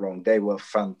 Alex is not wrong. They were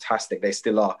fantastic. They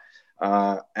still are.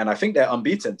 And I think they're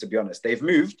unbeaten, to be honest. They've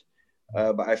moved,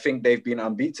 but I think they've been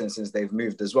unbeaten since they've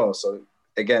moved as well. So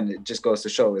again, it just goes to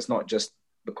show it's not just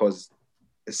because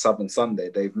it's Southern Sunday.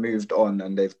 They've moved on,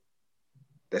 and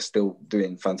they're still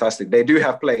doing fantastic. They do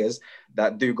have players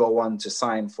that do go on to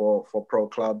sign for pro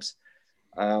clubs,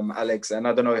 Alex. And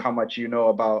I don't know how much you know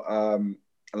about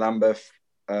Lambeth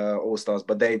All-Stars,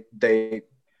 but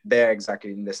they're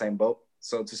exactly in the same boat,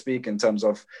 so to speak, in terms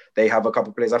of they have a couple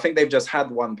of players. I think they've just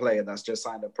had one player that's just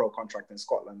signed a pro contract in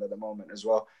Scotland at the moment as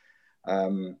well,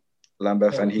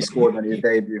 Lambeth, and he scored on his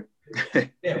debut.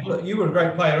 Yeah, well, look, you were a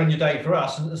great player on your day for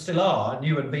us, and still are, and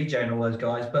you and VJ and all those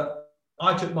guys. But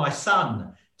I took my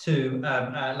son to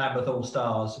Lambeth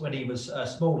All-Stars when he was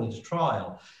small as a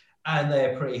trial. and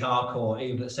they're pretty hardcore,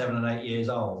 even at 7 and 8 years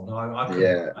old. I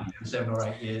couldn't play for 7 or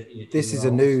 8 years. This is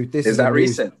a new. This is that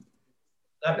recent?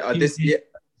 A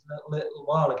little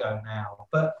while ago now.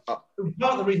 But part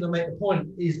of the reason I make the point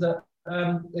is that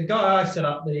the guy I set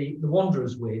up the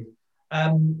Wanderers with,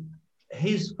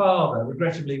 his father,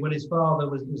 regrettably, when his father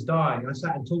was dying, I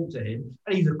sat and talked to him,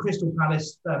 and he's a Crystal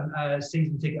Palace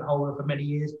season ticket holder for many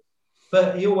years.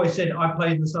 But he always said, I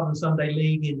played in the Southern Sunday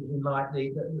League in like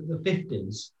the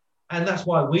 50s. And that's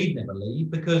why we never leave,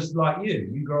 because like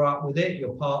you grow up with it,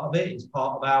 you're part of it, it's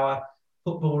part of our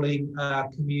footballing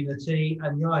community.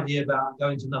 And the idea about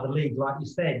going to another league, like you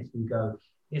said, Hugo,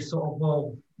 is sort of,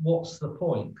 well, what's the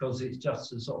point? Because it's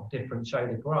just a sort of different shade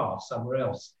of grass somewhere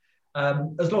else.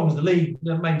 As long as the league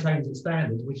maintains its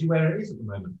standards, which is where it is at the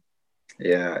moment.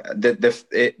 Yeah,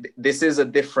 this is a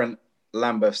different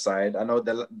Lambeth side. I know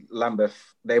the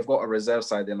Lambeth, they've got a reserve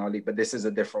side in our league, but this is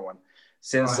a different one.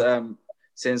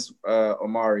 Since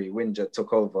Omari Winja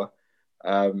took over,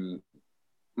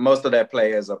 most of their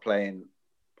players are playing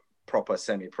proper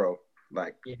semi-pro.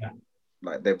 Like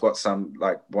they've got some,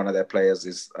 like one of their players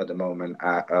is at the moment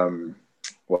at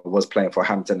was playing for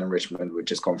Hampton and Richmond,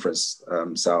 which is Conference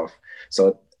South.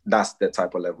 So that's the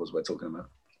type of levels we're talking about.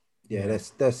 Yeah,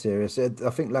 that's serious. I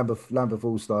think Lambeth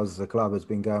All Stars as a club has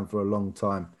been going for a long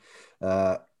time.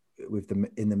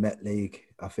 In the Met League,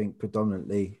 I think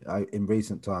predominantly in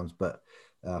recent times, but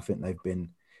I think they've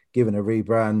been given a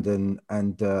rebrand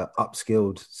and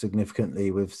upskilled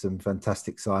significantly with some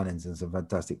fantastic signings and some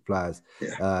fantastic players.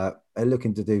 Yeah. They're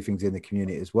looking to do things in the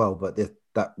community as well, but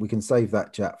that we can save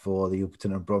that chat for the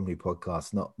Ilperton and Bromley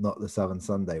podcast, not the Southern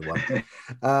Sunday one.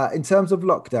 In terms of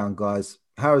lockdown, guys,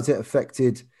 how has it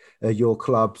affected your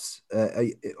clubs?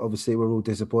 Obviously, we're all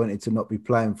disappointed to not be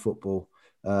playing football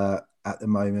at the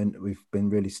moment. We've been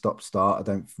really stop-start. I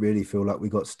don't really feel like we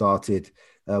got started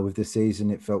with the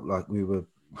season. It felt like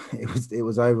it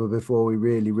was over before we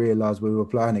really realised we were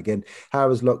playing again. How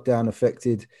has lockdown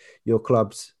affected your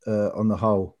clubs on the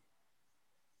whole?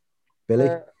 Billy?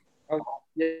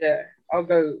 I'll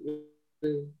go.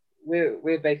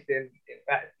 We're based in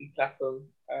Battersea, Clapham.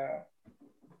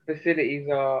 Facilities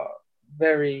are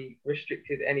very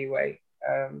restricted anyway,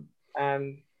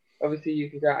 and obviously you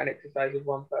can go out and exercise with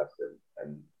one person,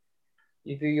 and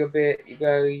you do your bit.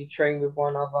 You train with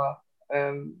one other.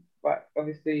 But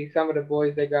obviously some of the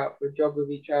boys, they go out for a jog with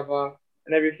each other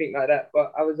and everything like that.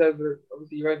 But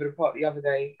you're over the park the other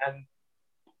day, and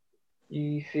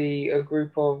you see a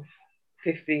group of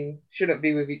 15 shouldn't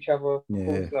be with each other,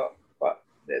 but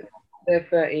they're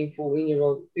 13,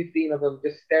 14-year-olds, 15 of them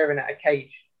just staring at a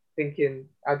cage thinking,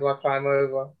 how do I climb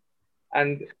over?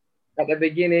 And at the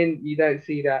beginning, you don't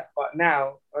see that, but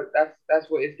now that's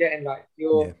what it's getting like.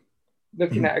 You're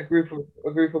looking at a group of,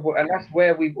 and that's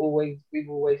where we've always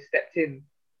stepped in.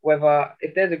 Whether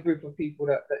if there's a group of people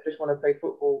that just want to play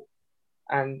football,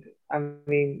 and I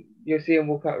mean, you'll see them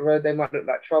walk out the road, they might look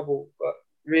like trouble, but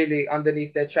really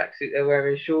underneath their tracksuit, they're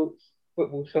wearing shorts,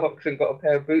 football socks, and got a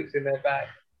pair of boots in their bag.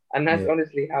 And that's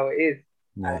honestly how it is.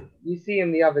 And you see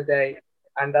them the other day,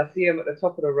 and I see them at the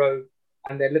top of the road,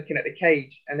 and they're looking at the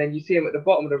cage, and then you see them at the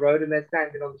bottom of the road, and they're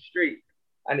standing on the street.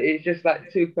 And it's just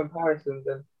like two comparisons.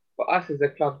 And for us as a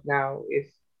club now,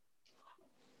 it's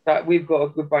that we've got a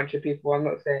good bunch of people. I'm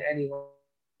not saying anyone's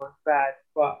bad,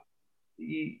 but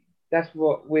that's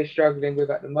what we're struggling with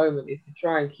at the moment, is to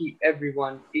try and keep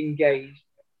everyone engaged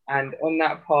and on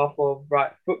that path of,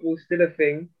 right, football's still a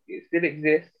thing, it still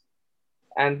exists,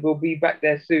 and we'll be back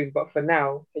there soon. But for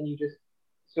now, can you just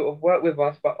sort of work with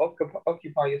us, but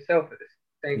occupy yourself at the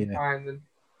same time and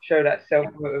show that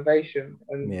self-motivation?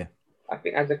 And I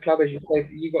think as a club, as you said,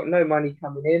 you got no money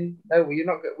coming in. No,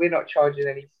 we're not charging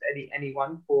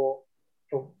anyone for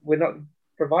we're not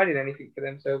providing anything for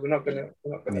them, so we're not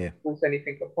gonna force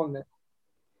anything upon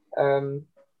them.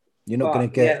 You're not going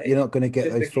to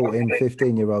get those 14,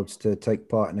 15-year-olds to take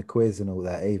part in a quiz and all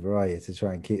that either, are you, to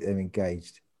try and keep them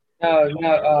engaged? No.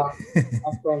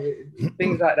 I promise.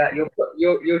 Things like that,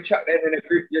 you'll chuck them in a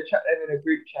group. You'll chuck them in a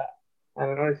group chat,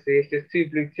 and honestly, it's just 2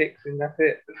 blue ticks, and that's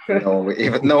it. No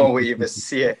one will even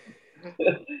see it.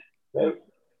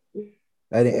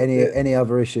 Any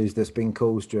other issues that's been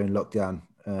caused during lockdown,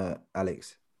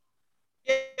 Alex?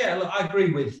 Yeah, look, I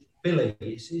agree with Billy.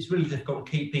 It's really difficult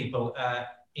to keep people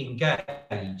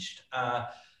engaged.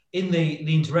 In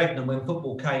the interregnum, when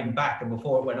football came back and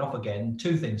before it went off again,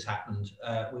 2 things happened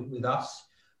with us.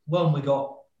 One, we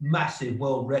got massive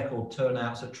world record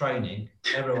turnouts at training.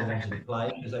 Everyone wanted to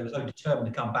play because they were so determined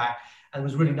to come back, and there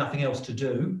was really nothing else to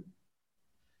do.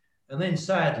 And then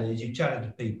sadly, as you chatted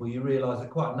to people, you realise that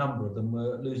quite a number of them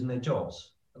were losing their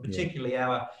jobs. And particularly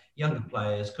our younger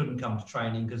players couldn't come to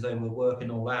training because they were working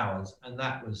all hours, and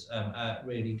that was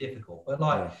really difficult. But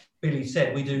like Billy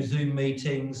said, we do Zoom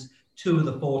meetings. 2 of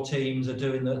the 4 teams are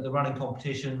doing the running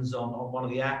competitions on one of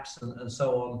the apps and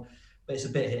so on. But it's a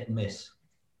bit hit and miss.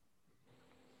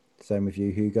 Same with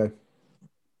you, Hugo.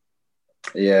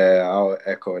 Yeah, I'll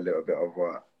echo a little bit of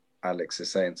what Alex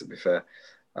is saying, to be fair.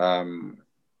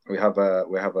 We have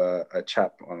a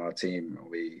chap on our team.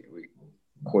 We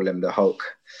call him the Hulk,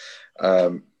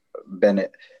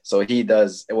 Bennett. So he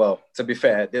does, well, to be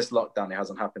fair, this lockdown, it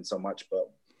hasn't happened so much,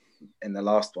 but in the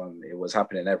last one, it was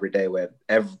happening every day where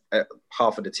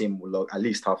half of the team will log, at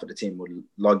least half of the team would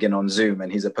log in on Zoom,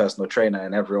 and he's a personal trainer,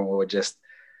 and everyone would just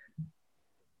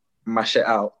mash it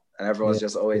out. And everyone's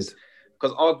just always,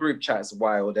 because our group chat is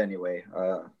wild anyway.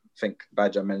 I think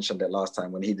Badger mentioned it last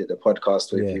time when he did the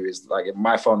podcast with you. Is like, in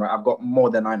my phone, I've got more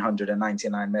than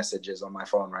 999 messages on my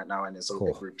phone right now, and it's all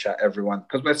the group chat. Everyone,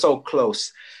 because we're so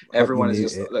close, everyone is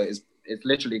just it's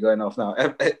literally going off now.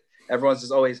 Everyone's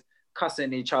just always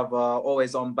cussing each other,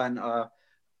 always on banter.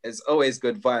 It's always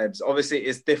good vibes. Obviously,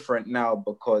 it's different now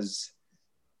because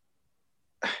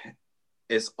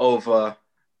it's over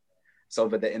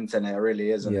the internet,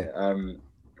 really, isn't it?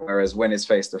 Whereas when it's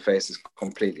face to face, it's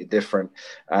completely different.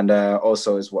 And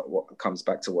also is what comes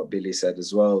back to what Billy said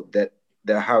as well, that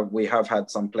we have had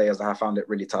some players that have found it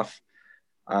really tough.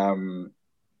 And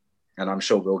I'm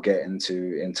sure we'll get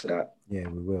into that we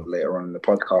will later on in the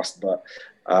podcast. But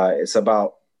it's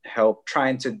about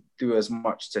trying to do as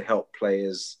much to help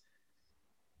players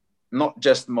not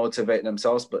just motivate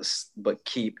themselves, but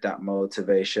keep that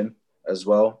motivation as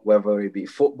well, whether it be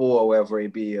football or whether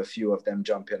it be a few of them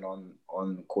jumping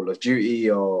on Call of Duty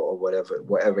or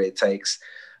whatever it takes.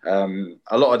 A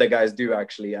lot of the guys do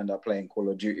actually end up playing Call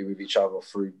of Duty with each other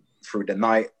through the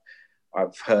night.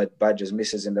 I've heard Badger's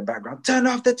missus in the background, turn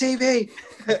off the TV,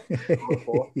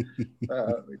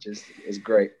 which is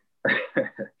great.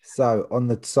 So on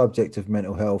the subject of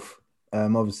mental health,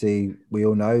 obviously we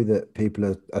all know that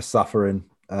people are suffering,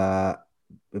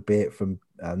 be it from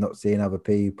not seeing other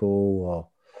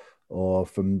people or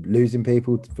from losing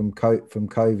people from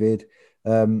COVID.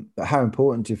 But how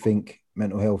important do you think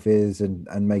mental health is,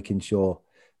 and making sure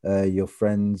your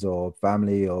friends or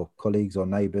family or colleagues or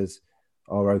neighbours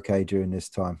are okay during this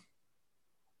time?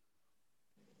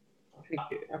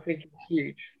 I think it's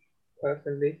huge,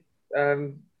 personally.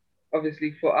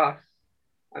 Obviously for us,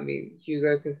 I mean,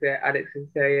 Hugo can say it, Alex can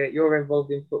say it, you're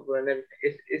involved in football and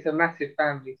everything. It's a massive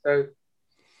family. So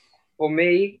for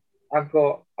me, I've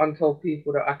got untold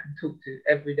people that I can talk to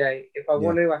every day. If I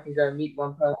want to, I can go and meet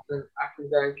one person. I can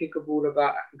go and kick a ball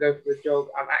about. I can go for a jog.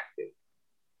 I'm active.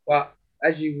 But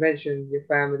as you mentioned, your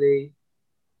family,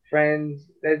 friends,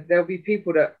 there'll be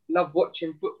people that love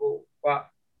watching football, but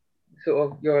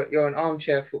sort of you're an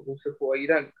armchair football supporter. You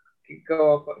don't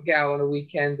get out on a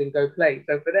weekend and go play.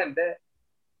 So for them,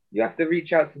 you have to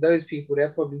reach out to those people. They're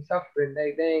probably suffering.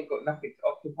 They ain't got nothing to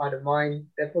occupy their mind.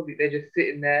 They're just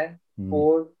sitting there,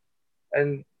 bored.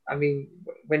 And I mean,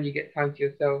 when you get time to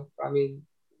yourself, I mean,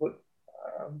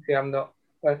 obviously I'm not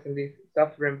personally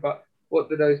suffering, but what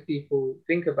do those people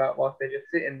think about whilst they're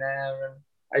just sitting there? And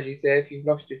as you say, if you've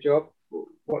lost your job,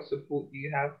 what support do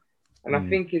you have? And I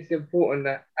think it's important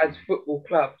that as football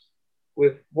clubs,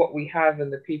 with what we have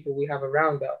and the people we have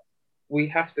around us, we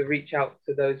have to reach out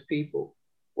to those people,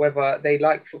 whether they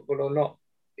like football or not.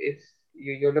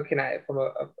 You're looking at it from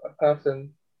a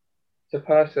person to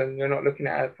person. You're not looking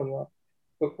at it from a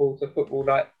football to football.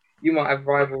 Like, you might have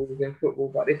rivals in football,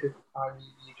 but this is the time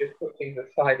you just put things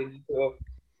aside and you sort of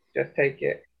just take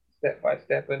it step by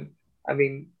step. And I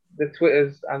mean, the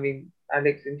Twitters, I mean,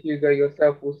 Alex and Hugo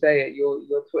yourself will say it, your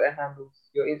Twitter handles,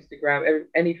 your Instagram,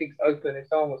 anything's open. If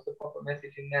someone wants to pop a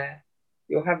message in there,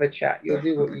 you'll have a chat, you'll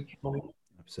do what you can.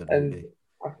 Absolutely. And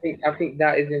I think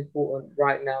that is important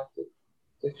right now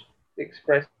to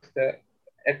express that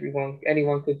anyone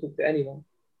can talk to anyone.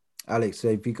 Alex,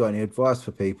 have you got any advice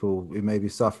for people who may be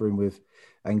suffering with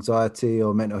anxiety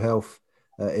or mental health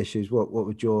issues? What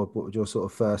would your sort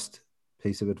of first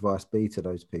piece of advice be to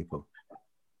those people?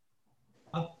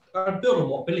 I'd build on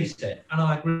what Billy said, and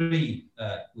I agree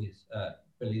with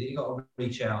Billy that you've got to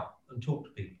reach out and talk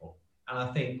to people. And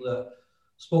I think that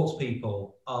sports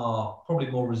people are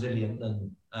probably more resilient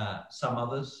than some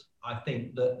others. I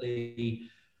think that the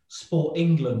Sport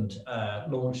England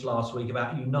launch last week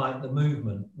about Unite the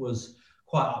Movement was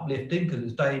quite uplifting, because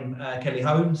it's Dame Kelly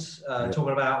Holmes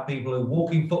talking about people who are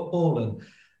walking football and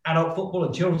adult football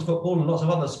and children's football and lots of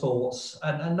other sports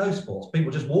and no sports,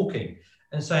 people just walking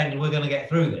and saying we're going to get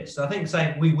through this. So I think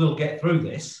saying we will get through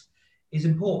this is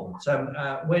important.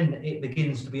 When it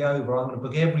begins to be over, I'm going to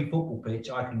book every football pitch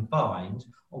I can find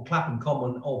on Clapham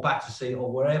Common or Battersea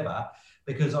or wherever,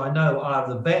 because I know I'll have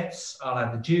the vets, I'll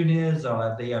have the juniors, I'll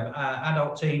have the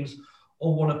adult teams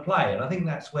all want to play. And I think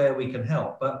that's where we can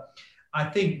help. But I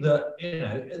think that, you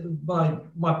know,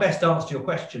 my best answer to your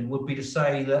question would be to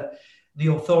say that the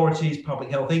authorities, Public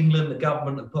Health England, the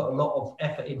government have put a lot of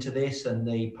effort into this, and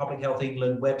the Public Health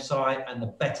England website and the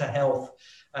Better Health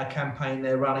campaign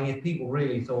they're running. If people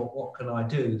really thought, what can I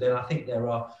do? Then I think there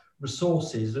are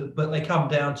resources, but they come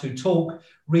down to talk,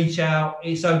 reach out.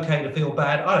 It's okay to feel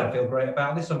bad. I don't feel great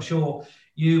about this. I'm sure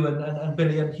you and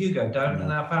Billy and Hugo don't,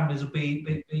 and our families will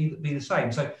be the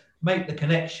same. So make the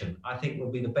connection, I think,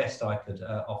 would be the best I could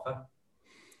offer.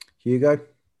 Hugo?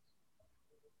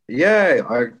 Yeah,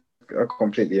 I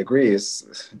completely agree.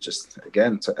 It's just,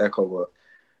 again, to echo what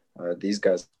these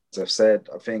guys have said,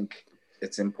 I think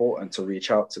it's important to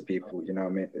reach out to people, you know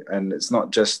what I mean? And it's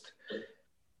not just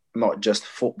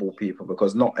football people,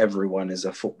 because not everyone is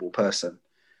a football person.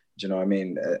 Do you know what I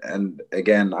mean? And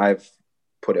again, I've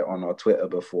put it on our Twitter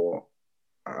before.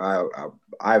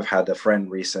 I've had a friend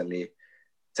recently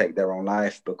take their own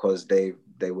life because they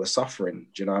were suffering.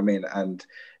 Do you know what I mean? And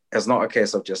it's not a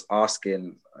case of just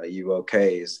asking, are you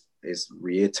okay? Is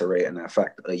reiterating that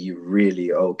fact, are you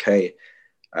really okay?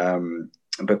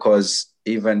 Because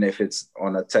even if it's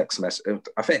on a text message,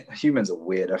 I think humans are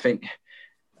weird. I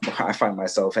find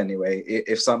myself anyway,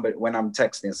 if somebody, when I'm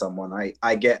texting someone,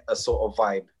 I get a sort of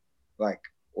vibe, like,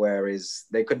 whereas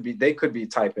they could be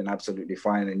typing absolutely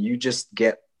fine, and you just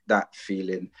get that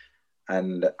feeling.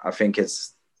 And I think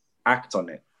it's act on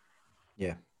it.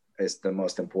 Yeah. It's the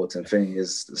most important thing,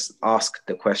 is ask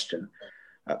the question,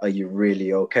 are you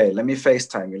really okay? Let me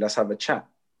FaceTime you. Let's have a chat.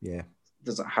 Yeah. It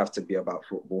doesn't have to be about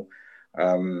football.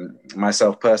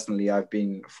 Myself personally, I've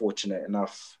been fortunate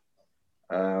enough,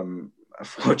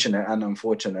 fortunate and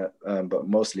unfortunate, but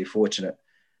mostly fortunate,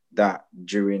 that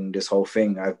during this whole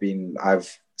thing,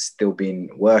 I've still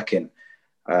been working.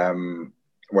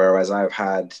 Whereas I've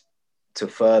had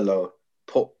to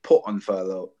put on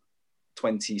furlough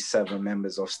 27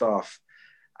 members of staff.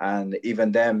 And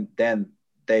even then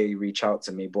they reach out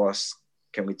to me, boss,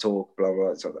 can we talk, blah,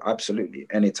 blah. So absolutely,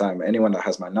 anytime. Anyone that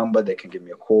has my number, they can give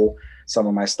me a call. Some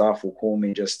of my staff will call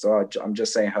me, just, I'm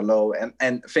just saying hello,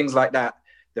 and things like that.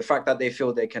 The fact that they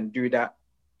feel they can do that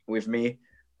with me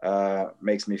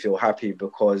makes me feel happy,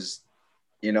 because,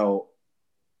 you know,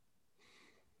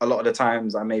 a lot of the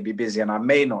times I may be busy and I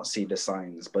may not see the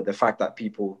signs, but the fact that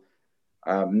people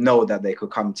know that they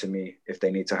could come to me if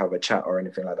they need to have a chat or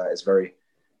anything like that is very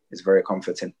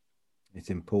comforting. It's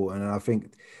important. And I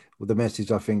think the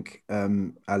message, I think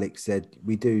Alex said,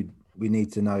 we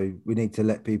need to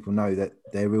let people know that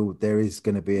there is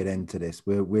going to be an end to this.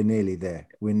 We're nearly there.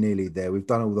 We've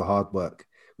done all the hard work.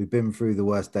 We've been through the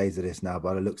worst days of this now,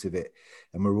 by the looks of it,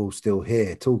 and we're all still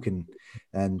here talking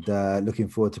and looking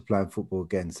forward to playing football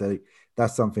again. So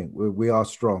that's something. We are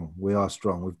strong. We are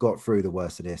strong. We've got through the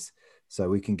worst of this, so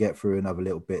we can get through another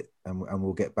little bit, and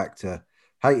we'll get back to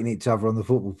hating each other on the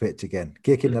football pitch again,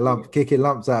 kicking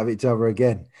lumps out of each other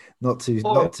again. Not too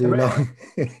long.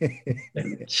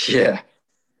 Yeah.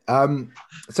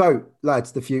 So,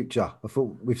 lads, the future. I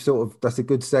thought that's a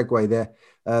good segue there.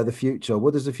 The future.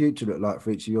 What does the future look like for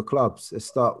each of your clubs? Let's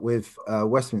start with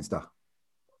Westminster.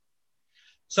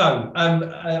 So,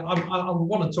 I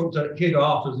want to talk to Hugo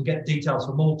afterwards and get details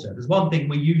from Malta. There's one thing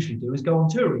we usually do is go on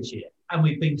tour each year. And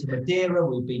we've been to Madeira,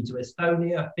 we've been to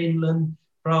Estonia, Finland,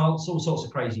 France, all sorts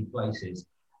of crazy places.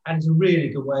 And it's a really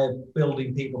good way of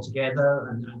building people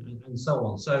together and so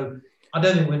on. So I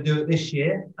don't think we'll do it this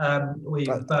year. I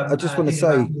just want to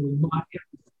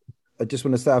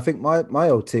say, I think my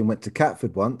old team went to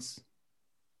Catford once.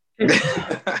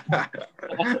 Catford might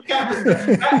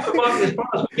be as far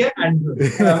as we get, Andrew.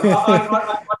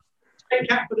 I take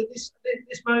Catford at this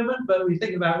moment, but we're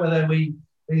thinking about whether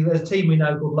there's a team we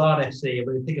know called Larne FC, and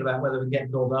we're thinking about whether we get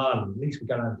Northern Ireland. At least we're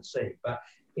going over the sea, but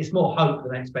it's more hope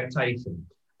than expectation.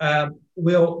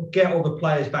 We'll get all the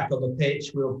players back on the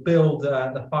pitch. We'll build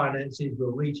the finances.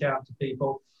 We'll reach out to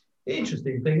people. The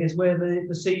interesting thing is where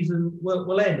the season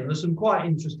will end. And there's some quite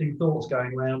interesting thoughts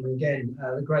going around. And again,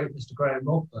 the great Mr. Graham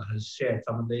Rothler has shared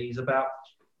some of these about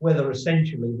whether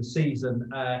essentially the season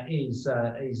is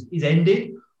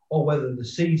ended, or whether the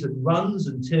season runs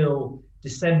until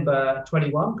December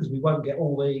 21, because we won't get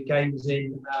all the games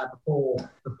in before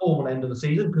the formal end of the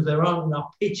season, because there aren't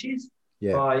enough pitches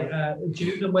by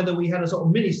June, and whether we had a sort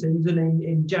of mini season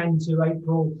in Jan to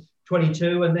April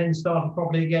 22 and then started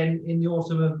probably again in the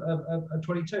autumn of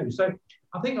 22. So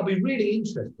I think I'll be really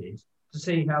interested to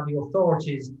see how the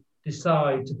authorities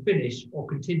decide to finish or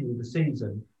continue the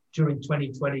season during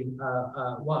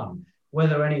 2021.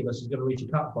 Whether any of us is going to reach a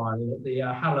cup final at the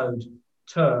hallowed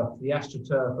turf, the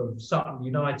AstroTurf of Sutton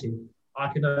United,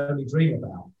 I can only dream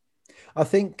about. I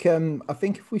think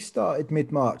if we started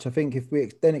mid-March, I think if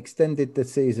we then extended the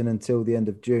season until the end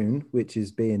of June, which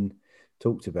is being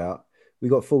talked about, we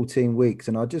got 14 weeks,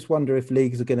 and I just wonder if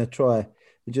leagues are going to try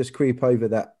to just creep over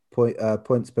that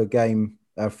points per game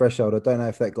threshold. I don't know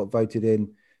if that got voted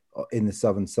in the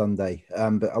Southern Sunday,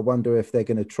 but I wonder if they're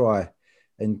going to try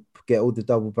and get all the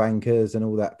double bankers and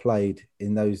all that played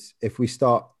in those. If we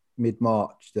start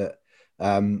mid-March, that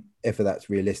if that's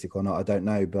realistic or not, I don't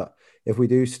know. But if we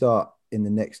do start in the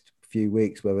next few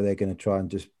weeks, whether they're going to try and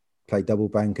just play double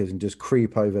bankers and just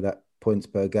creep over that points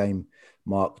per game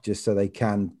mark, just so they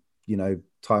can,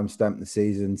 timestamp the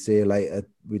season. See you later.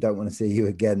 We don't want to see you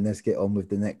again. Let's get on with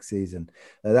the next season.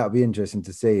 That would be interesting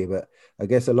to see. But I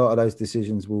guess a lot of those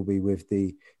decisions will be with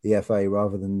the FA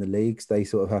rather than the leagues. They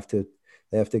sort of have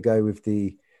to go with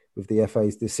the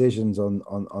FA's decisions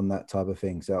on that type of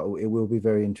thing. So it will be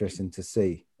very interesting to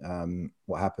see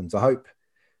what happens. I hope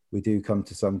we do come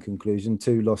to some conclusion.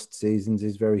 2 lost seasons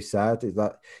is very sad. It's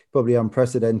like probably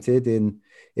unprecedented in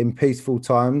peaceful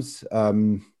times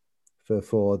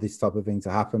for this type of thing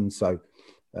to happen. So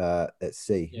let's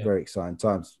see. Yeah. Very exciting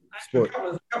times. A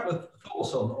couple of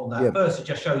thoughts on that. Yeah. First, it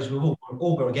just shows we've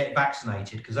all got to get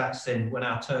vaccinated, because that's then when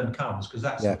our turn comes, because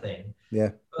that's the thing.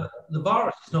 Yeah. But the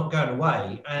virus is not going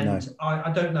away, and no.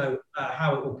 I don't know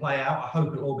how it will play out. I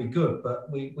hope it will be good, but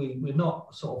we're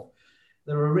not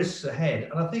there are risks ahead.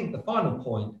 And I think the final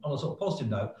point, on a sort of positive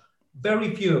note,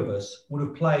 very few of us would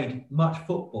have played much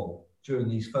football during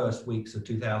these first weeks of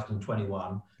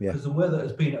 2021, because the weather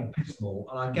has been abysmal,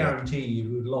 and I guarantee you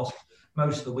we've lost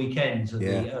most of the weekends of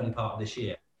the early part of this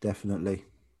year. Definitely.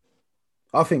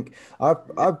 I think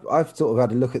I've sort of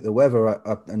had a look at the weather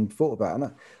and thought about it,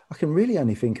 and I can really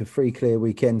only think of 3 clear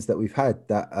weekends that we've had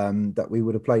that we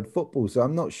would have played football. So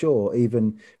I'm not sure,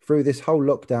 even through this whole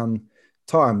lockdown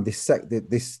time, this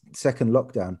second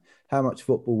lockdown, how much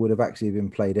football would have actually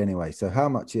been played anyway. So how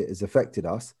much it has affected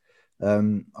us,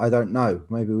 I don't know.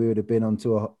 Maybe we would have been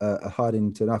onto a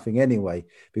hiding to nothing anyway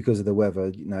because of the weather.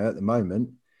 At the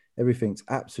moment, everything's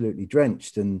absolutely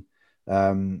drenched, and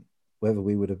whether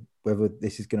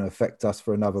this is going to affect us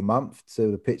for another month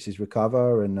till the pitches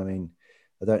recover. And I mean,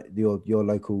 your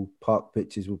local park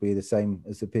pitches will be the same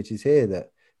as the pitches here,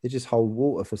 that they just hold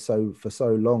water for so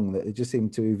long that it just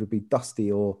seem to either be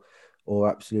dusty or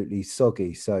absolutely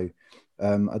soggy. So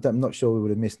I'm not sure we would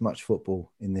have missed much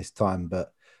football in this time,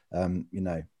 but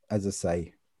as I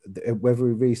say, whether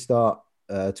we restart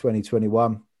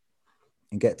 2021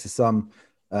 and get to some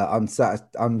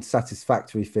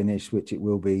unsatisfactory finish, which it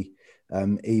will be,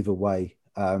 either way,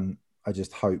 I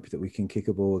just hope that we can kick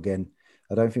a ball again.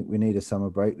 I don't think we need a summer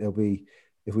break.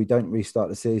 If we don't restart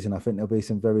the season, I think there'll be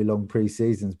some very long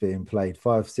pre-seasons being played,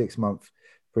 5-6 month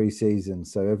pre-season.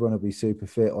 So everyone will be super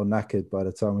fit or knackered by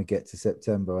the time we get to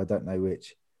September. I don't know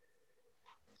which.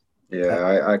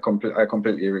 Yeah, I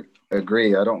completely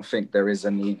agree. I don't think there is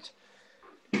a need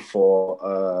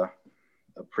for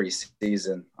a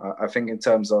pre-season. I think in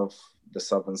terms of the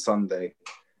Southern Sunday,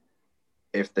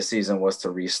 if the season was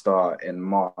to restart in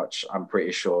March, I'm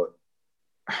pretty sure,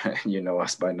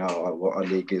 us by now, our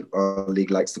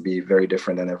league likes to be very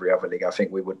different than every other league. I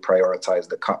think we would prioritize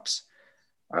the cups.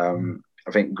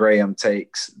 I think Graham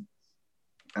takes,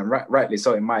 and rightly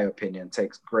so in my opinion,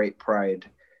 takes great pride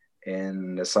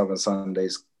in the Southern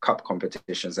Sundays Cup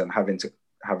competitions, and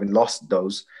having lost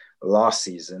those last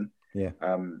season.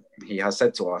 He has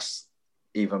said to us,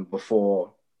 even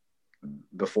before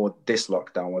this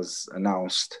lockdown was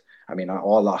announced, I mean,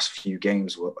 our last few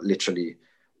games were literally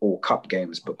all cup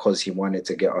games, because he wanted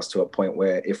to get us to a point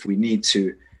where if we need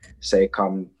to, say,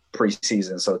 come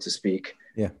pre-season, so to speak,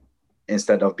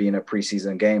 instead of being a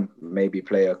pre-season game, maybe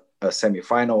play a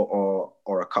semi-final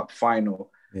or a cup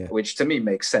final, which to me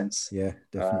makes sense. Yeah,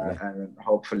 definitely. And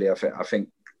hopefully, I think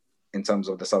in terms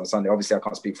of the Southern Sunday, obviously I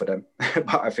can't speak for them,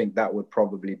 but I think that would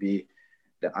probably be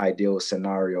the ideal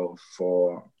scenario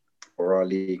for our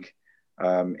league.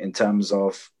 In terms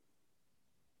of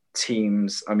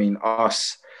teams, I mean,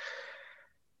 us,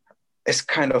 it's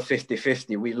kind of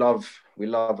 50-50. We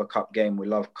love a cup game. We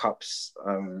love cups.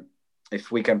 If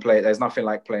we can play, there's nothing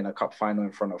like playing a cup final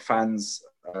in front of fans.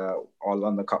 Our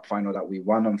London Cup final that we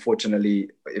won. Unfortunately,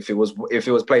 if it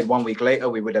was played 1 week later,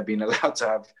 we would have been allowed to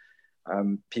have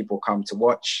people come to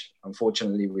watch.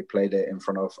 Unfortunately, we played it in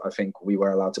front of, I think we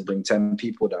were allowed to bring 10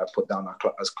 people that I put down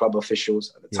as club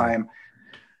officials at the time.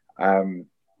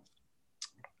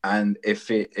 And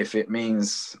if it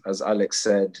means, as Alex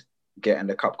said, getting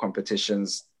the cup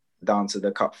competitions down to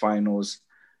the cup finals,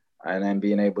 and then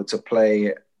being able to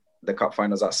play the cup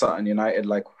finals at Sutton United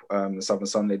like the Southern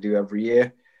Sunday do every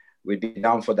year, we'd be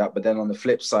down for that. But then on the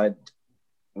flip side,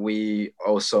 we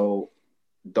also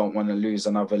don't want to lose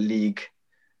another league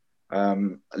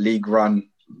run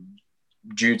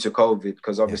due to COVID,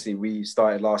 because obviously we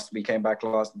came back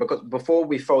last, because before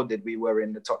we folded, we were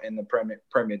in the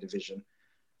Premier Division.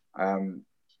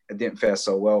 It didn't fare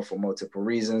so well for multiple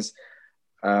reasons.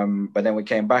 But then we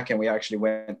came back and we actually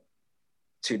went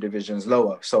 2 divisions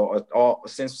lower. So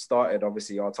since we started,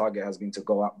 obviously our target has been to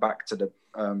go up back to the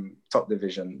top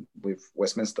division with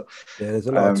Westminster. Yeah, there's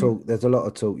a lot of talk. There's a lot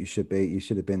of talk. You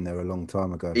should have been there a long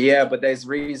time ago. Yeah, but there's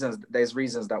reasons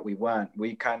that we weren't.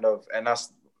 We kind of, and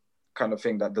that's kind of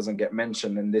thing that doesn't get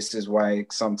mentioned. And this is why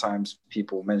sometimes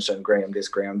people mention Graham this,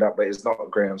 Graham that, but it's not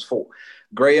Graham's fault.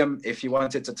 Graham, if he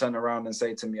wanted to turn around and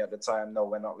say to me at the time, no,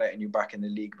 we're not letting you back in the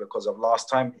league because of last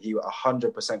time, he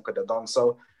 100% could have done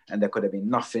so. And there could have been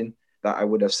nothing that I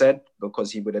would have said,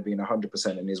 because he would have been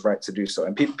 100% in his right to do so.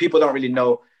 And people don't really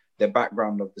know the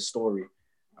background of the story.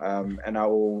 And I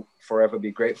will forever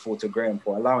be grateful to Graham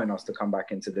for allowing us to come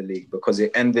back into the league, because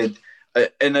it ended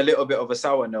in a little bit of a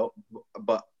sour note,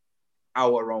 but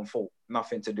our own fault,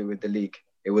 nothing to do with the league.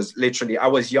 It was literally, I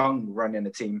was young running the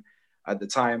team at the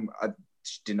time. I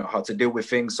didn't know how to deal with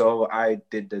things. So I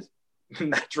did the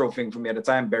natural thing for me at the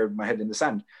time, buried my head in the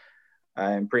sand,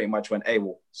 and pretty much went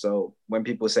AWOL. So when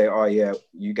people say, oh yeah,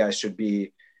 you guys should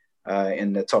be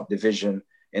in the top division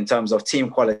in terms of team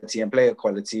quality and player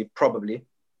quality, probably.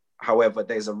 However,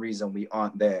 there's a reason we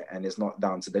aren't there, and it's not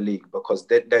down to the league, because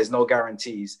there's no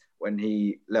guarantees when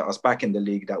he let us back in the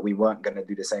league that we weren't going to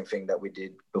do the same thing that we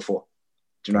did before.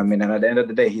 Do you know what I mean? And at the end of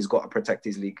the day, he's got to protect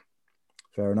his league.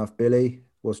 Fair enough. Billy,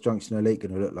 what's Junction Elite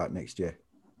going to look like next year?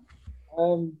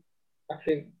 I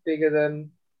think bigger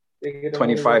than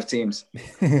 25 teams.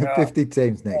 50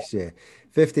 teams next year.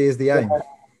 50 is the aim.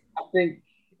 I think,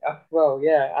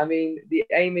 I mean, the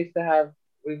aim is to have,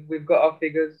 we've got our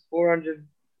figures, 400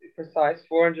 precise,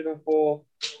 404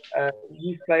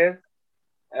 youth players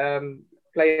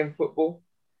playing football.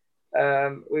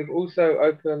 We've also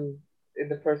opened, in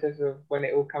the process of when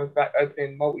it all comes back,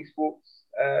 opening multi-sports,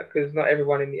 because not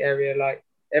everyone in the area, like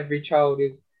every child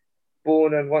is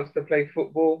born and wants to play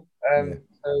football.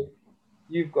 So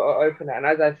you've got to open that. And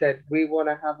as I said, we want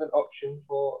to have an option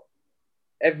for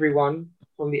everyone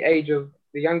from the age of,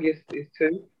 the youngest is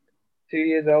 2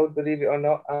 years old, believe it or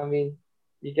not. I mean,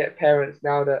 you get parents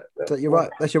now that so you're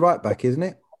right. That's your right back, isn't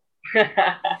it?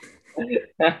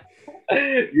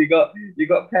 you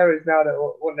got parents now that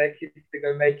want their kids to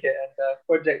go make it, and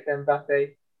Project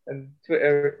Mbappe and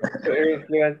Twitter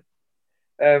influence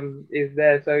is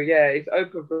there. So yeah, it's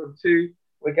open from 2.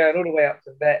 We're going all the way up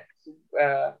to vets.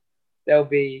 There'll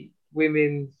be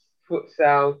women's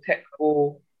futsal, tech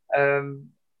ball,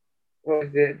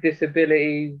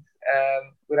 disabilities.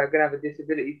 We're going to have a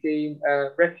disability team.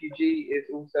 Refugee is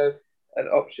also an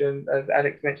option, as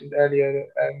Alex mentioned earlier.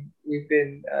 We've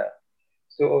been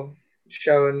sort of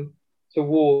shown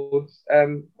towards,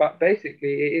 but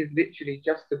basically it is literally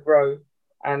just to grow.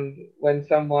 And when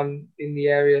someone in the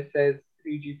area says,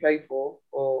 who do you play for,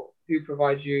 or who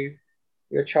provides you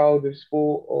your child with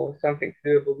sport or something to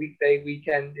do with a weekday,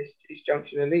 weekend, it's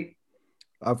Junction Elite.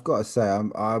 I've got to say,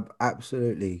 I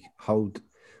absolutely hold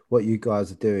what you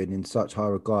guys are doing in such high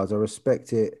regards. I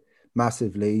respect it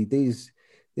massively. These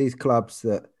clubs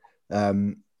that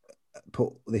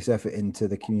put this effort into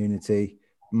the community,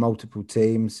 multiple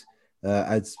teams,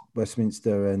 as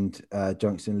Westminster and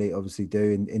Junction Elite obviously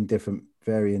do in different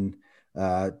varying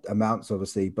amounts,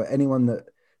 obviously. But anyone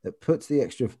that puts the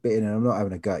extra bit in, and I'm not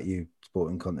having a go at you,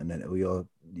 Sporting Continental, you're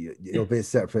a bit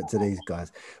separate to these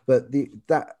guys, but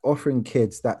that offering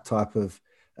kids that type of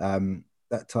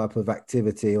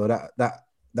activity, or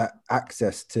that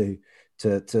access to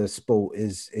sport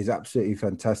is absolutely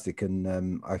fantastic.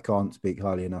 And I can't speak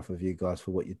highly enough of you guys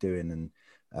for what you're doing, and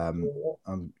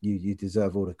you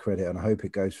deserve all the credit, and I hope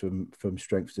it goes from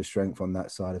strength to strength on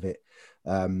that side of it.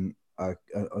 I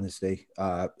honestly,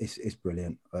 it's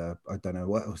brilliant. I don't know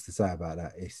what else to say about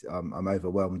that. I'm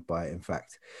overwhelmed by it. In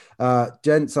fact,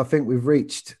 gents, I think we've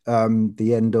reached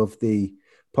the end of the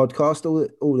podcast.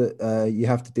 All that you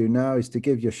have to do now is to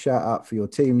give your shout out for your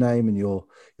team name and your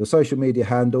social media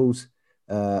handles,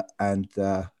 and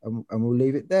we'll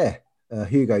leave it there.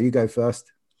 Hugo, you go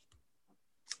first.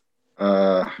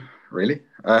 Really?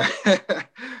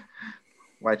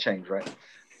 Why change, right?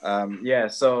 Yeah.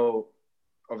 So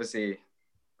obviously,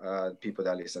 people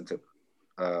that listen to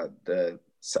the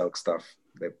Selk stuff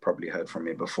they've probably heard from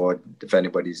me before. If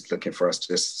anybody's looking for us,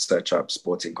 just search up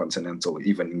Sporting Continental.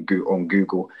 Even on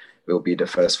Google, it will be the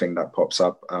first thing that pops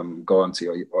up. Go onto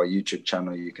our YouTube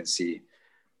channel. You can see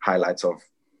highlights of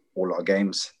all our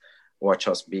games. Watch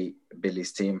us beat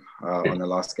Billy's team on the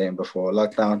last game before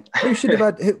lockdown. Who should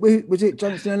have had? Was it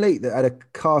Johnston Elite that had a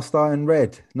cast iron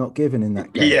red not given in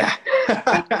that game? Yeah.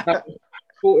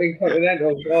 Sporting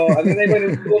Continental. Oh, and then they went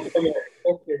and scored from it.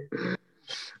 Okay.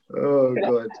 Oh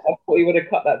God! I thought he would have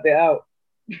cut that bit out.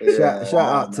 Shout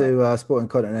out to Sporting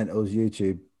Continental's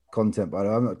YouTube content, by the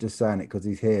way. I'm not just saying it because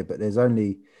he's here, but there's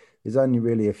only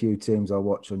really a few teams I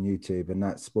watch on YouTube, and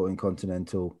that's Sporting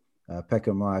Continental,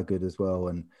 Peckham Rye good as well,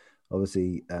 and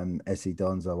obviously SE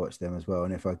Dons. I watch them as well,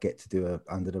 and if I get to do a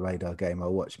under the radar game,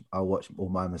 I'll watch all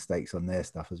my mistakes on their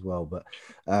stuff as well. But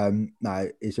no,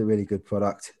 it's a really good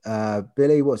product.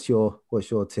 Billy, what's your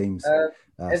team's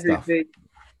stuff?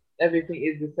 Everything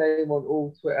is the same on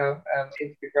all Twitter,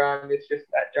 Instagram. It's just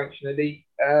at Junction Elite.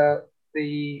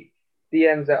 The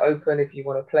DMs are open if you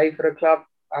want to play for the club.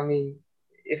 I mean,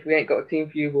 if we ain't got a team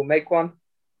for you, we'll make one.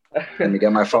 Let me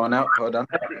get my phone out. Hold on.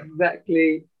 That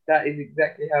is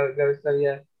exactly how it goes. So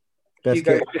yeah,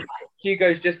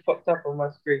 Hugo's just popped up on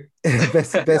my screen.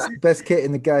 best kit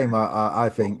in the game, I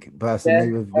think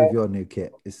personally, with your new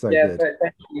kit. It's so good.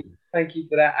 Thank you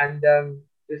for that. And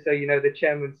just so you know, the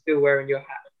chairman's still wearing your hat.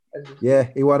 Yeah,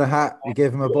 he won a hat. We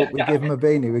give him a book. We give him a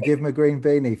beanie. We give him a green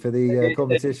beanie for the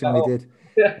competition we did,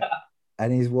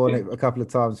 and he's worn it a couple of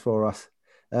times for us.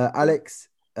 Alex,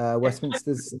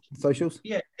 Westminster's socials.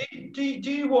 Yeah. Do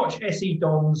you watch SE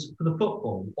Dons for the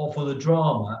football or for the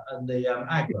drama and the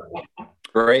aggro?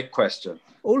 Great question.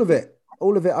 All of it.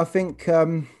 I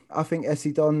think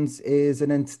SE Dons is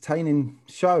an entertaining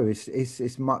show.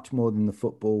 It's much more than the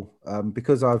football.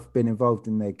 Because I've been involved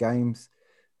in their games.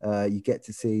 You get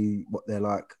to see what they're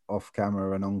like off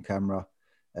camera and on camera.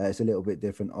 It's a little bit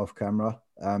different off camera.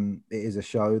 It is a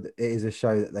show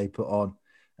that they put on.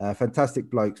 Fantastic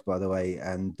blokes, by the way,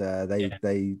 and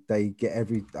they get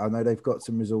every. I know they've got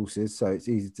some resources, so it's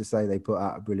easy to say they put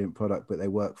out a brilliant product, but they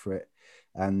work for it.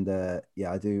 And I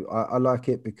do. I like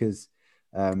it because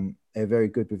they're very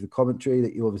good with the commentary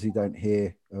that you obviously don't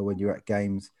hear when you're at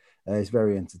games. It's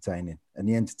very entertaining, and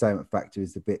the entertainment factor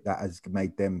is the bit that has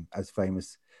made them as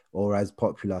famous or as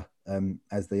popular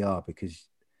as they are, because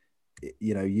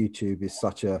YouTube is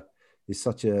such a.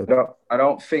 I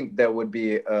don't think there would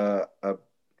be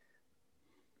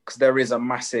because there is a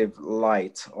massive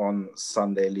light on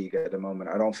Sunday League at the moment.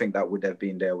 I don't think that would have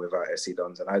been there without SE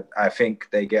Dons, and I think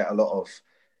they get a lot of,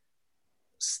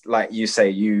 like you say,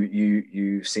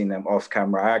 you've seen them off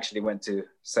camera. I actually went to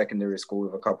secondary school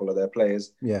with a couple of their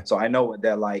players, so I know what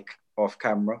they're like off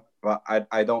camera. But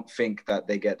I don't think that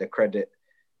they get the credit.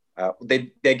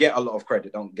 They get a lot of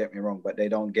credit. Don't get me wrong, but they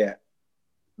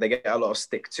get a lot of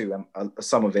stick to, and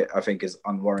some of it I think is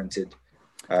unwarranted.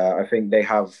 I think they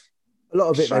have a lot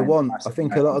of it they want. I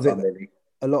think a lot of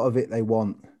it they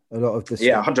want. A lot of the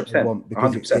 100%.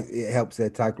 Because 100%. It helps their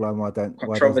tagline. Why don't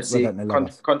they love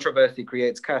us? Controversy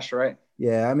creates cash, right?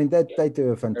 Yeah, I mean they do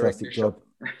a fantastic job.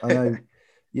 I know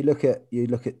you look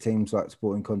at teams like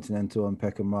Sporting Continental and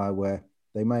Peckham Rye, where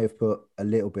they may have put a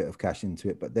little bit of cash into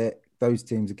it, but those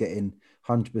teams are getting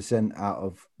 100% out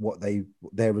of what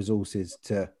their resources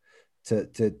to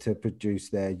produce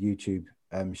their YouTube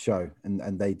show,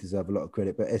 and they deserve a lot of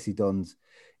credit. But SE Dons,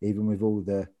 even with all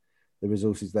the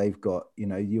resources they've got,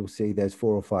 you'll see there's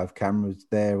 4 or 5 cameras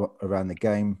there around the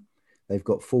game. They've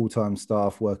got full-time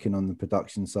staff working on the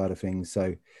production side of things,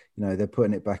 so they're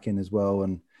putting it back in as well.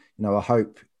 And I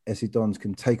hope SE Dons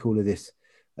can take all of this,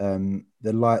 the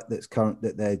light that's current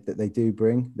that they do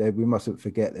bring. We mustn't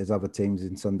forget there's other teams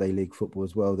in Sunday League football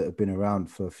as well that have been around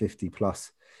for 50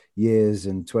 plus years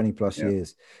and 20 plus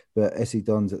years. But SE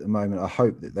Dons at the moment, I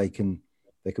hope that they can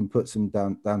put some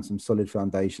down some solid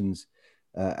foundations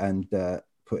and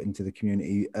put into the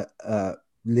community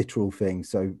literal things.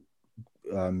 So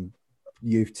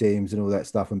youth teams and all that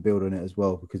stuff, and build on it as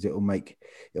well, because it'll make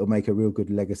a real good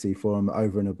legacy for them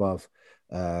over and above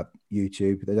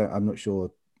YouTube. I'm not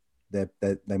sure.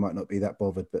 They might not be that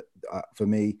bothered, but for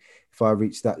me, if I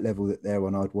reach that level that they're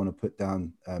on, I'd want to put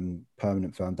down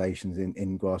permanent foundations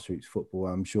in grassroots football.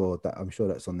 I'm sure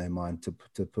that's on their mind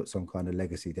to put some kind of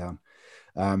legacy down.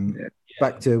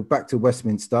 Back to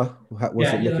Westminster.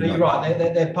 What's it looking you're like?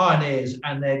 Right. They're pioneers,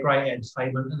 and they're great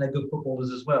entertainment, and they're good footballers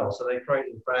as well. So they've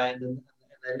created a brand, and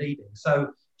they're leading.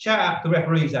 So shout out to the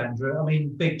referees, Andrew. I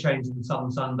mean, big change in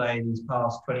Southern Sunday these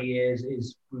past 20 years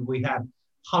is we had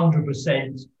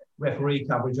 100% referee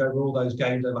coverage over all those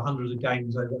games, over hundreds of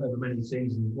games over many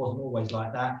seasons. It wasn't always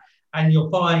like that. And you'll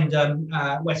find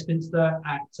Westminster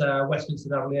at Westminster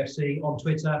WFC on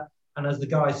Twitter. And as the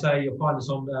guys say, you'll find us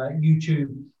on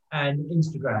YouTube and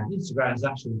Instagram. Instagram is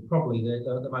actually probably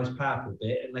the most powerful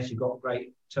bit, unless you've got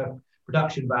great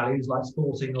production values like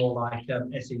Sporting or like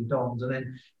SE Dons, and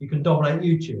then you can dominate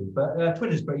YouTube. But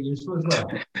Twitter's pretty useful as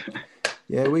well.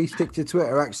 Yeah, we stick to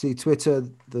Twitter. Actually, Twitter,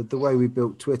 the way we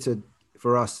built Twitter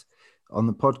for us on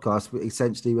the podcast,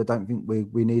 essentially, I don't think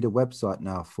we need a website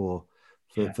now for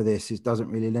this. It doesn't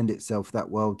really lend itself that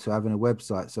well to having a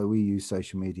website. So we use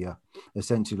social media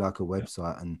essentially like a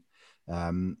website.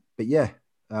 And but yeah,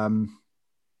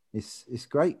 it's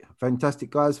great. Fantastic,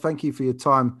 guys. Thank you for your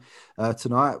time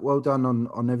tonight. Well done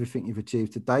on everything you've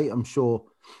achieved to date. I'm sure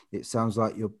it sounds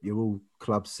like you're all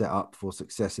clubs set up for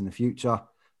success in the future.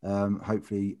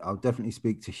 Hopefully I'll definitely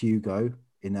speak to Hugo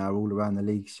in our All Around the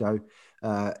League show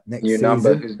next season.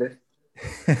 Number, who's this?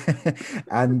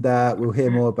 And we'll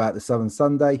hear more about the Southern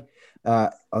Sunday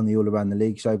on the All Around the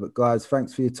League show. But guys,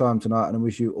 thanks for your time tonight, and I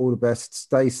wish you all the best.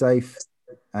 Stay safe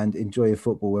and enjoy your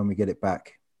football when we get it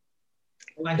back.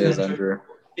 Thanks, Andrew.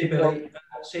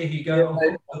 See you go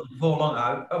before long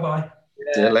out. Bye-bye.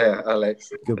 See you later,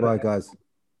 Alex. Goodbye, guys.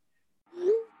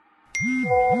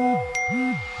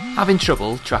 Having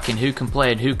trouble tracking who can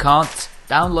play and who can't?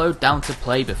 Download Down to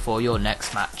Play before your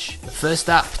next match, the first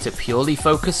app to purely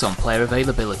focus on player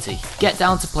availability. Get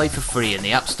Down to Play for free in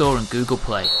the App Store and Google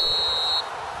Play.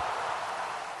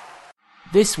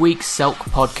 This week's Selk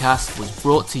podcast was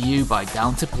brought to you by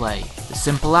Down to Play, the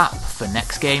simple app for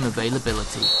next game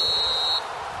availability.